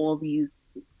now all these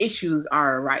issues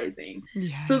are arising.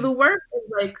 Yes. So the work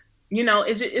is like, you know,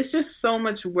 it's just so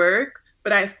much work.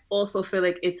 But I also feel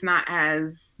like it's not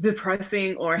as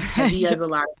depressing or heavy as a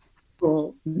lot of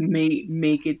people may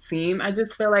make it seem. I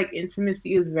just feel like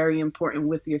intimacy is very important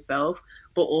with yourself,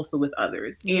 but also with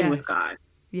others and with God.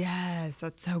 Yes,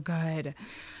 that's so good.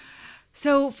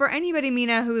 So for anybody,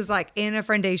 Minaa, who's like in a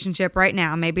friendationship right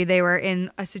now, maybe they were in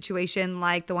a situation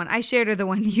like the one I shared or the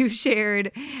one you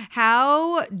shared,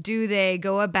 how do they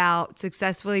go about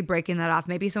successfully breaking that off?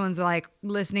 Maybe someone's like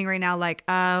listening right now like,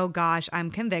 oh gosh,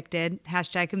 I'm convicted,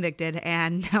 #convicted,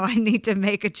 and now I need to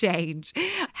make a change.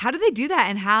 How do they do that?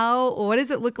 And what does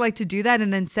it look like to do that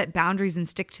and then set boundaries and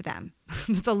stick to them?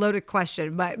 That's a loaded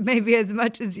question, but maybe as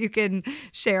much as you can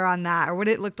share on that, or what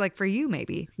it looked like for you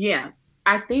maybe. Yeah.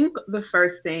 I think the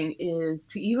first thing is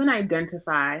to even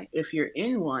identify if you're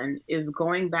in one is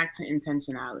going back to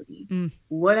intentionality.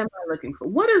 What am I looking for?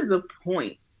 What is the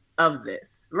point of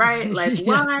this, right? Like,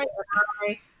 why am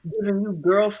I giving you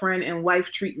girlfriend and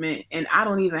wife treatment and I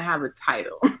don't even have a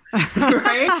title,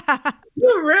 right?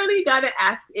 You really got to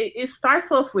ask. It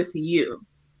starts off with you,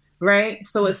 right?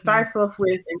 So it starts off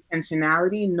with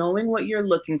intentionality, knowing what you're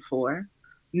looking for,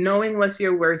 knowing what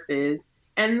your worth is.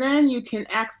 And then you can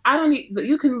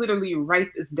you can literally write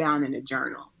this down in a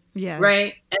journal,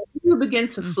 right? And you begin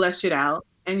to flesh it out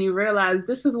and you realize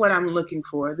this is what I'm looking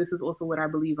for. This is also what I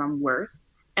believe I'm worth.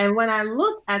 And when I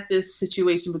look at this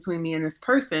situation between me and this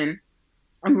person,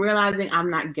 I'm realizing I'm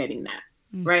not getting that,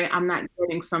 right? I'm not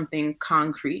getting something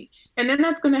concrete. And then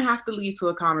that's going to have to lead to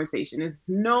a conversation. There's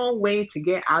no way to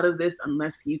get out of this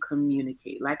unless you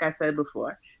communicate. Like I said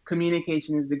before,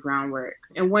 communication is the groundwork.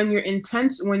 And when you're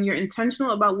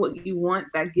intentional about what you want,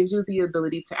 that gives you the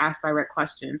ability to ask direct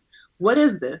questions. What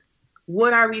is this?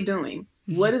 What are we doing?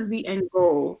 What is the end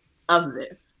goal of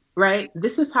this, right?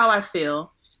 This is how I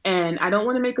feel. And I don't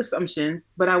want to make assumptions,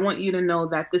 but I want you to know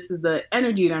that this is the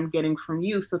energy that I'm getting from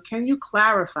you. So can you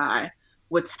clarify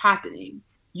what's happening?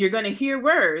 You're going to hear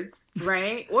words,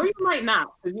 right? Or you might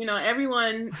not, because, you know,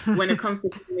 everyone, when it comes to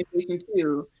communication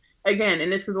too, again,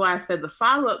 and this is why I said the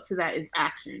follow-up to that is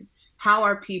action. How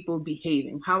are people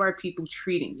behaving? How are people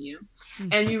treating you?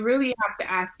 And you really have to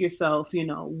ask yourself, you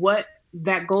know, what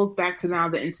that goes back to now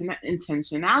the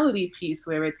intentionality piece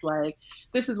where it's like,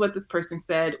 this is what this person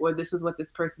said, or this is what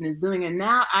this person is doing. And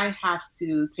now I have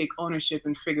to take ownership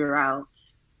and figure out,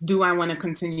 do I want to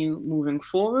continue moving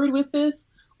forward with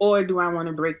this? Or do I want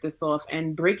to break this off?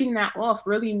 And breaking that off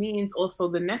really means also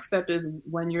the next step is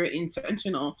when you're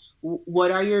intentional,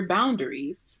 what are your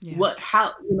boundaries? When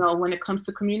it comes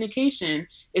to communication,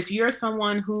 if you're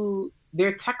someone who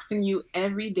they're texting you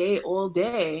every day, all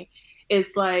day,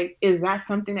 it's like, is that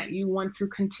something that you want to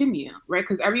continue, right?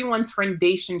 Because everyone's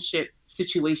friendationship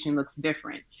situation looks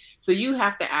different. So you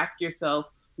have to ask yourself,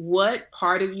 what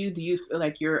part of you do you feel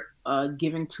like you're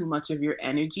giving too much of your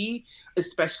energy,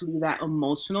 especially that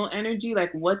emotional energy?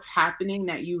 Like what's happening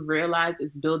that you realize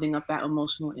is building up that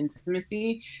emotional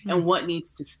intimacy and what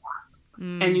needs to stop?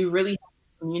 And you really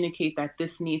have to communicate that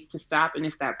this needs to stop. And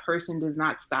if that person does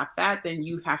not stop that, then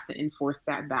you have to enforce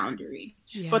that boundary.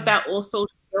 Yes. But that also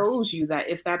shows you that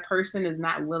if that person is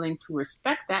not willing to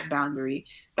respect that boundary,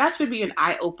 that should be an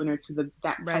eye opener to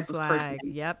that type of person.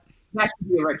 Yep. That should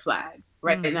be a red flag.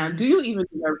 Right now, do you even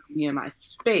deserve to be in my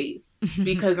space?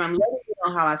 Because I'm letting you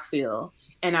know how I feel,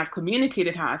 and I've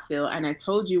communicated how I feel, and I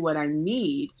told you what I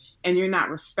need, and you're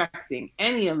not respecting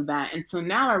any of that. And so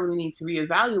now I really need to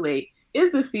reevaluate,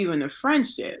 is this even a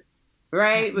friendship?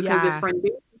 Right? Because if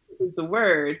friendship is the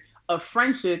word, a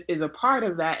friendship is a part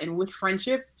of that. And with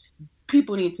friendships,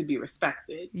 people need to be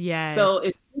respected. Yes. So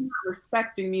if you're not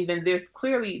respecting me, then there's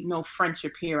clearly no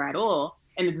friendship here at all.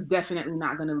 And it's definitely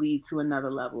not going to lead to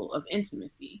another level of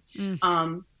intimacy.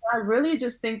 I really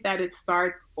just think that it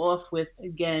starts off with,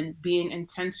 again, being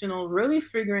intentional, really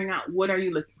figuring out what are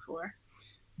you looking for,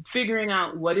 figuring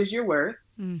out what is your worth.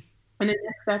 And the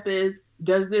next step is,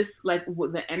 does this, like,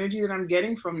 the energy that I'm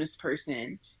getting from this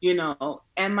person, you know,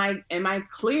 am I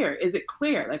clear? Is it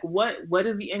clear? Like, what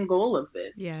is the end goal of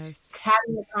this? Yes.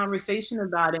 Having a conversation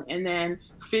about it, and then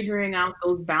figuring out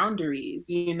those boundaries,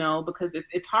 you know, because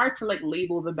it's hard to, like,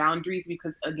 label the boundaries,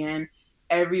 because, again,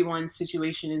 everyone's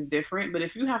situation is different. But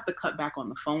if you have to cut back on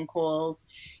the phone calls,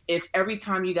 if every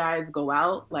time you guys go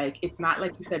out, like, it's not,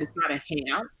 like you said, it's not a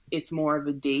hangout, it's more of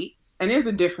a date. And there's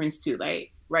a difference too,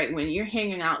 like, right, when you're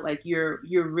hanging out, like, you're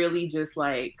really just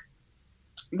like,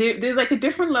 there's like a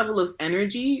different level of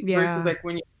energy versus like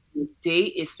when you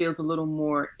date, it feels a little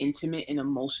more intimate and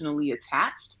emotionally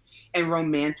attached and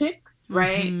romantic,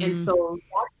 right? And so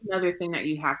that's another thing that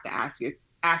you have to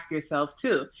ask yourself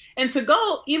too. And to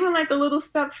go even like a little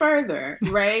step further,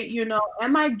 right? You know,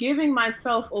 am I giving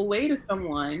myself away to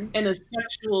someone in a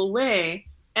sexual way,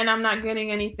 and I'm not getting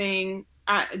anything?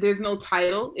 There's no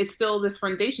title. It's still this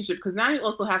friendationship, because now you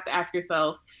also have to ask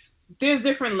yourself, there's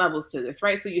different levels to this,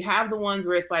 right? So you have the ones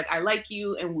where it's like, I like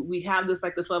you, and we have this,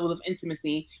 like, this level of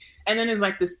intimacy. And then there's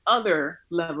like this other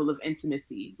level of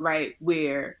intimacy, right?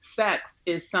 Where sex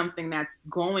is something that's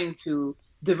going to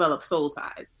develop soul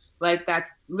ties. Like,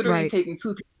 that's literally taking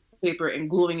two pieces of paper and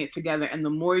gluing it together. And the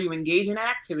more you engage in that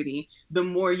activity, the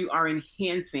more you are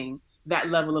enhancing that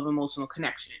level of emotional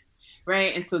connection,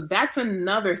 right? And so that's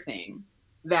another thing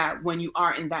that when you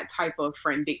are in that type of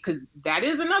friend date, because that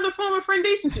is another form of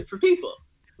friendationship for people,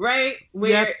 right?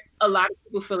 Where a lot of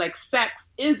people feel like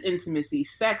sex is intimacy.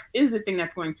 Sex is the thing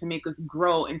that's going to make us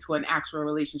grow into an actual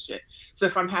relationship. So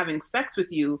if I'm having sex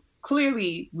with you,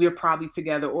 clearly we're probably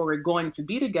together, or we're going to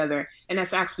be together. And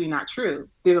that's actually not true.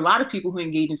 There's a lot of people who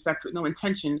engage in sex with no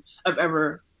intention of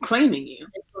ever claiming you.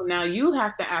 And so now you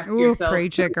have to ask yourself,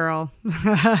 preach it, girl.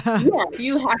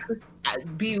 You have to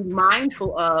be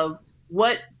mindful of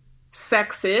what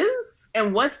sex is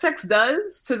and what sex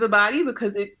does to the body,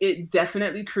 because it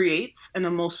definitely creates an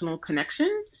emotional connection.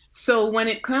 So when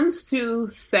it comes to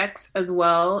sex as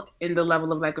well, in the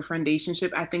level of like a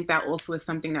friendationship, I think that also is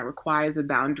something that requires a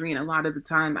boundary. And a lot of the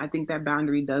time, I think that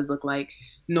boundary does look like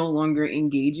no longer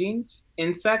engaging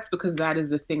in sex, because that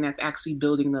is the thing that's actually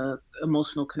building the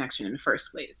emotional connection in the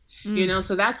first place. You know,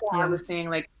 so that's why I was saying,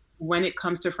 like, when it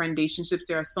comes to friendationships,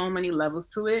 there are so many levels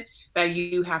to it that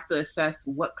you have to assess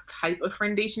what type of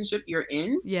friendationship you're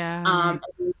in. And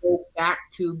go back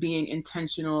to being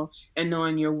intentional and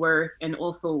knowing your worth, and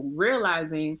also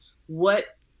realizing what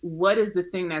is the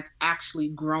thing that's actually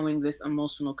growing this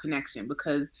emotional connection,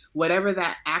 because whatever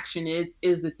that action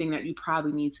is the thing that you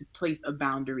probably need to place a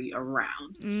boundary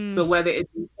around. So whether it's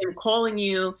him calling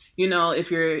you, you know,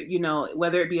 if you're, you know,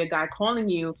 whether it be a guy calling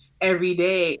you every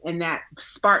day and that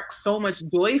sparks so much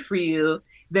joy for you,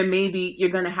 then maybe you're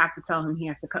going to have to tell him he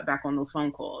has to cut back on those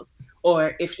phone calls.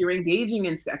 Or if you're engaging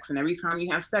in sex and every time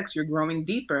you have sex, you're growing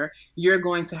deeper, you're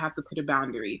going to have to put a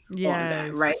boundary on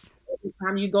that, right? Every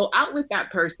time you go out with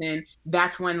that person,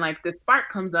 that's when, like, the spark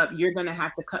comes up, you're going to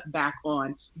have to cut back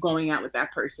on going out with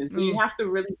that person. So you have to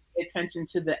really pay attention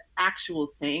to the actual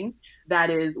thing that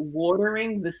is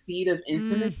watering the seed of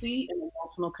intimacy and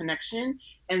emotional connection.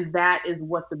 And that is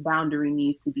what the boundary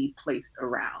needs to be placed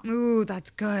around. Ooh, that's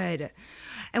good.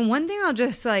 And one thing I'll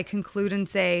just like conclude and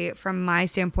say from my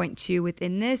standpoint too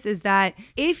within this is that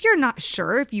if you're not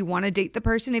sure if you want to date the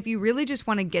person, if you really just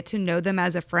want to get to know them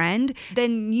as a friend,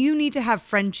 then you need to have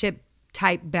friendship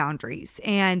type boundaries,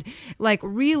 and like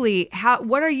really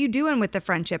what are you doing with the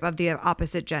friendship of the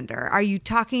opposite gender? Are you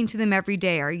talking to them every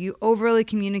day? Are you overly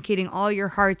communicating all your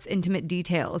heart's intimate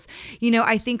details?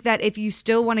 I think that if you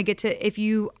still want to if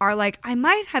you are like, I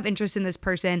might have interest in this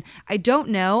person, I don't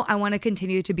know, I want to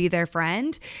continue to be their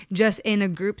friend just in a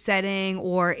group setting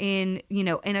or in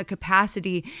a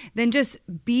capacity, then just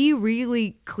be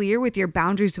really clear with your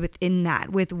boundaries within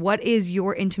that, with what is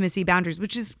your intimacy boundaries,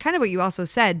 which is kind of what you also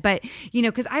said. But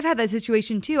because I've had that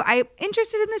situation too. I'm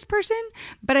interested in this person,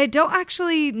 but I don't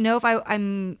actually know if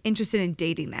I'm interested in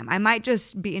dating them. I might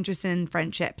just be interested in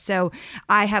friendship. So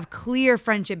I have clear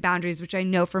friendship boundaries, which I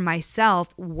know for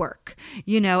myself work,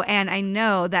 and I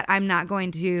know that I'm not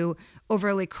going to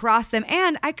overly cross them,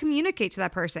 and I communicate to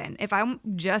that person. If I'm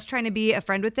just trying to be a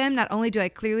friend with them, not only do I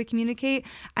clearly communicate,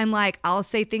 I'm like, I'll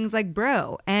say things like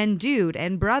bro and dude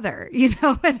and brother, and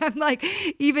I'm like,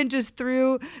 even just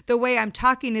through the way I'm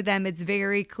talking to them, it's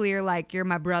very clear, like, you're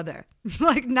my brother,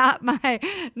 like not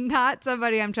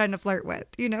somebody I'm trying to flirt with.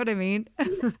 You know what I mean?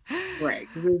 Right.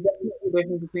 Because there's definitely a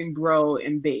difference between bro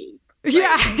and babe. Right?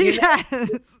 Yeah. Yes.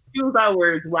 Choose our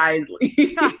words wisely.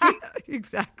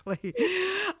 Exactly.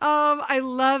 I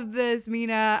love this,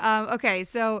 Minaa. Okay,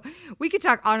 so we could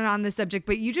talk on and on this subject,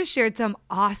 but you just shared some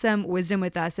awesome wisdom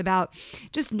with us about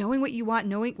just knowing what you want,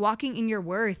 walking in your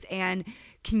worth, and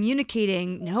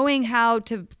communicating, knowing how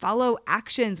to follow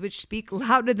actions which speak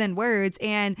louder than words,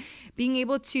 and being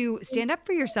able to stand up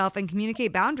for yourself and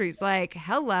communicate boundaries. Like,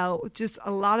 hello, just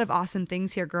a lot of awesome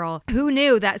things here, girl. Who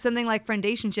knew that something like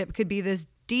Friendationship could be this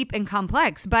deep and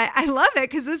complex? But I love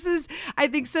it because this is, I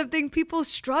think, something people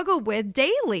struggle with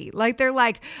daily. Like, they're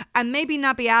like, I maybe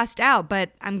not be asked out,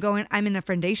 but I'm in a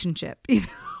friendationship,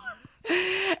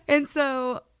 And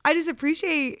so I just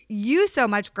appreciate you so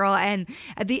much, girl. And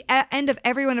at the end of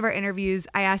every one of our interviews,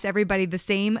 I ask everybody the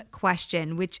same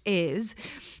question, which is,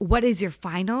 what is your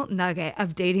final nugget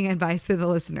of dating advice for the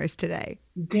listeners today?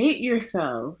 Date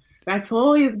yourself. That's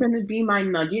always going to be my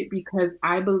nugget, because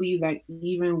I believe that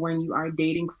even when you are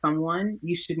dating someone,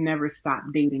 you should never stop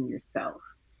dating yourself.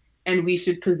 And we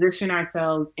should position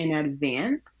ourselves in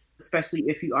advance, especially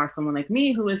if you are someone like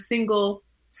me who is single.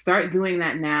 Start doing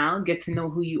that now. Get to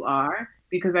know who you are.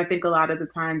 Because I think a lot of the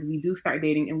times we do start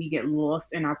dating and we get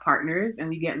lost in our partners, and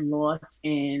we get lost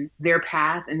in their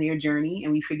path and their journey,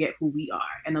 and we forget who we are.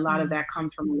 And a lot of that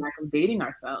comes from a lack of dating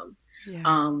ourselves,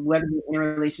 whether we're in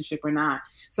a relationship or not.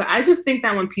 So I just think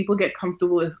that when people get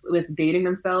comfortable with dating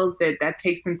themselves, that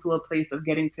takes them to a place of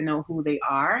getting to know who they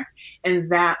are.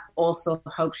 And that also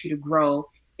helps you to grow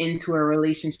into a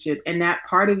relationship, and that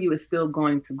part of you is still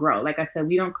going to grow. Like I said,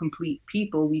 we don't complete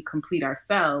people, we complete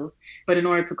ourselves. But in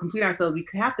order to complete ourselves, we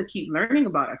have to keep learning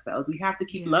about ourselves. We have to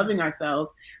keep loving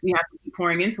ourselves. We have to keep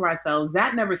pouring into ourselves.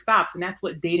 That never stops, and that's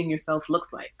what dating yourself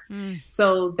looks like.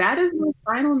 So that is my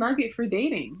final nugget for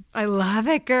dating. I love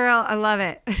it, girl. I love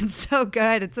it. It's so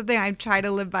good. It's something I try to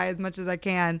live by as much as I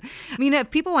can. I mean, if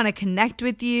people want to connect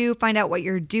with you, find out what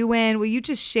you're doing, will you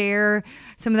just share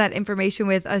some of that information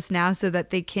with us now so that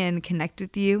they can connect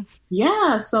with you?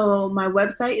 Yeah, so my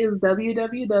website is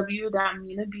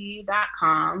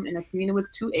www.minab.com, and it's Minaa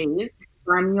with 2 A's.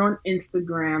 Find me on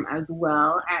Instagram as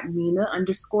well at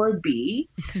Minaa_B.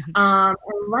 And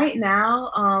right now,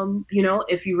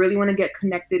 if you really want to get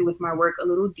connected with my work a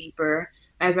little deeper,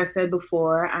 as I said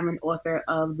before, I'm an author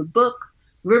of the book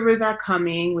Rivers Are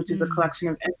Coming, which is a collection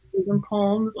of essays and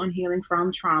poems on healing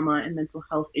from trauma and mental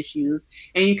health issues.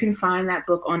 And you can find that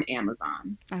book on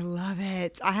Amazon. I love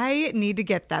it. I need to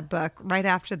get that book right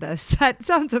after this. That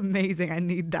sounds amazing. I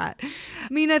need that.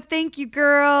 Minaa, thank you,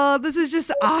 girl. This is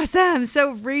just awesome.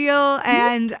 So real.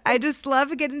 And I just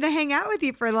love getting to hang out with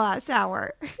you for the last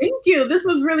hour. Thank you. This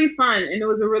was really fun. And it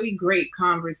was a really great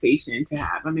conversation to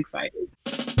have. I'm excited.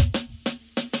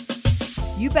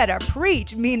 You better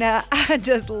preach, Minaa. I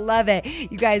just love it.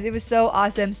 You guys, it was so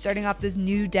awesome starting off this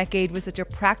new decade with such a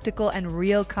practical and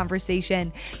real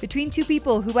conversation between two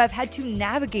people who have had to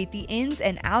navigate the ins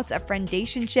and outs of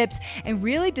friendationships and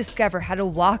really discover how to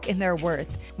walk in their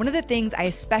worth. One of the things I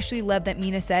especially love that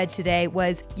Minaa said today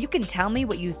was, you can tell me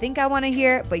what you think I want to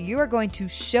hear, but you are going to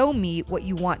show me what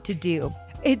you want to do.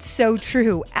 It's so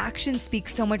true. Actions speak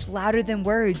so much louder than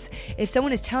words. If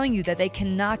someone is telling you that they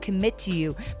cannot commit to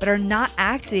you, but are not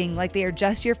acting like they are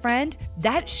just your friend,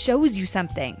 that shows you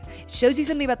something. It shows you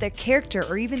something about their character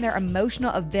or even their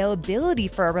emotional availability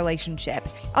for a relationship.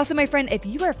 Also, my friend, if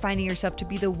you are finding yourself to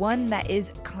be the one that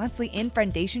is constantly in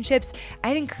friendationships,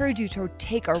 I'd encourage you to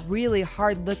take a really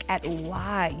hard look at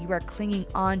why you are clinging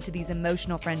on to these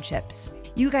emotional friendships.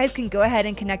 You guys can go ahead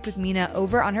and connect with Minaa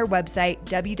over on her website,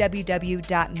 www.minaa.com,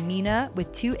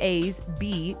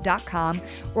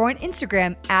 or on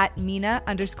Instagram at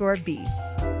Minaa_V.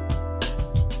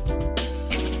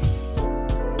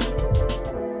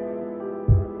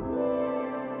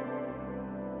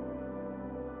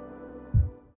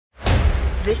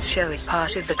 This show is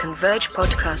part of the Converge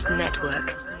Podcast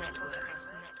Network.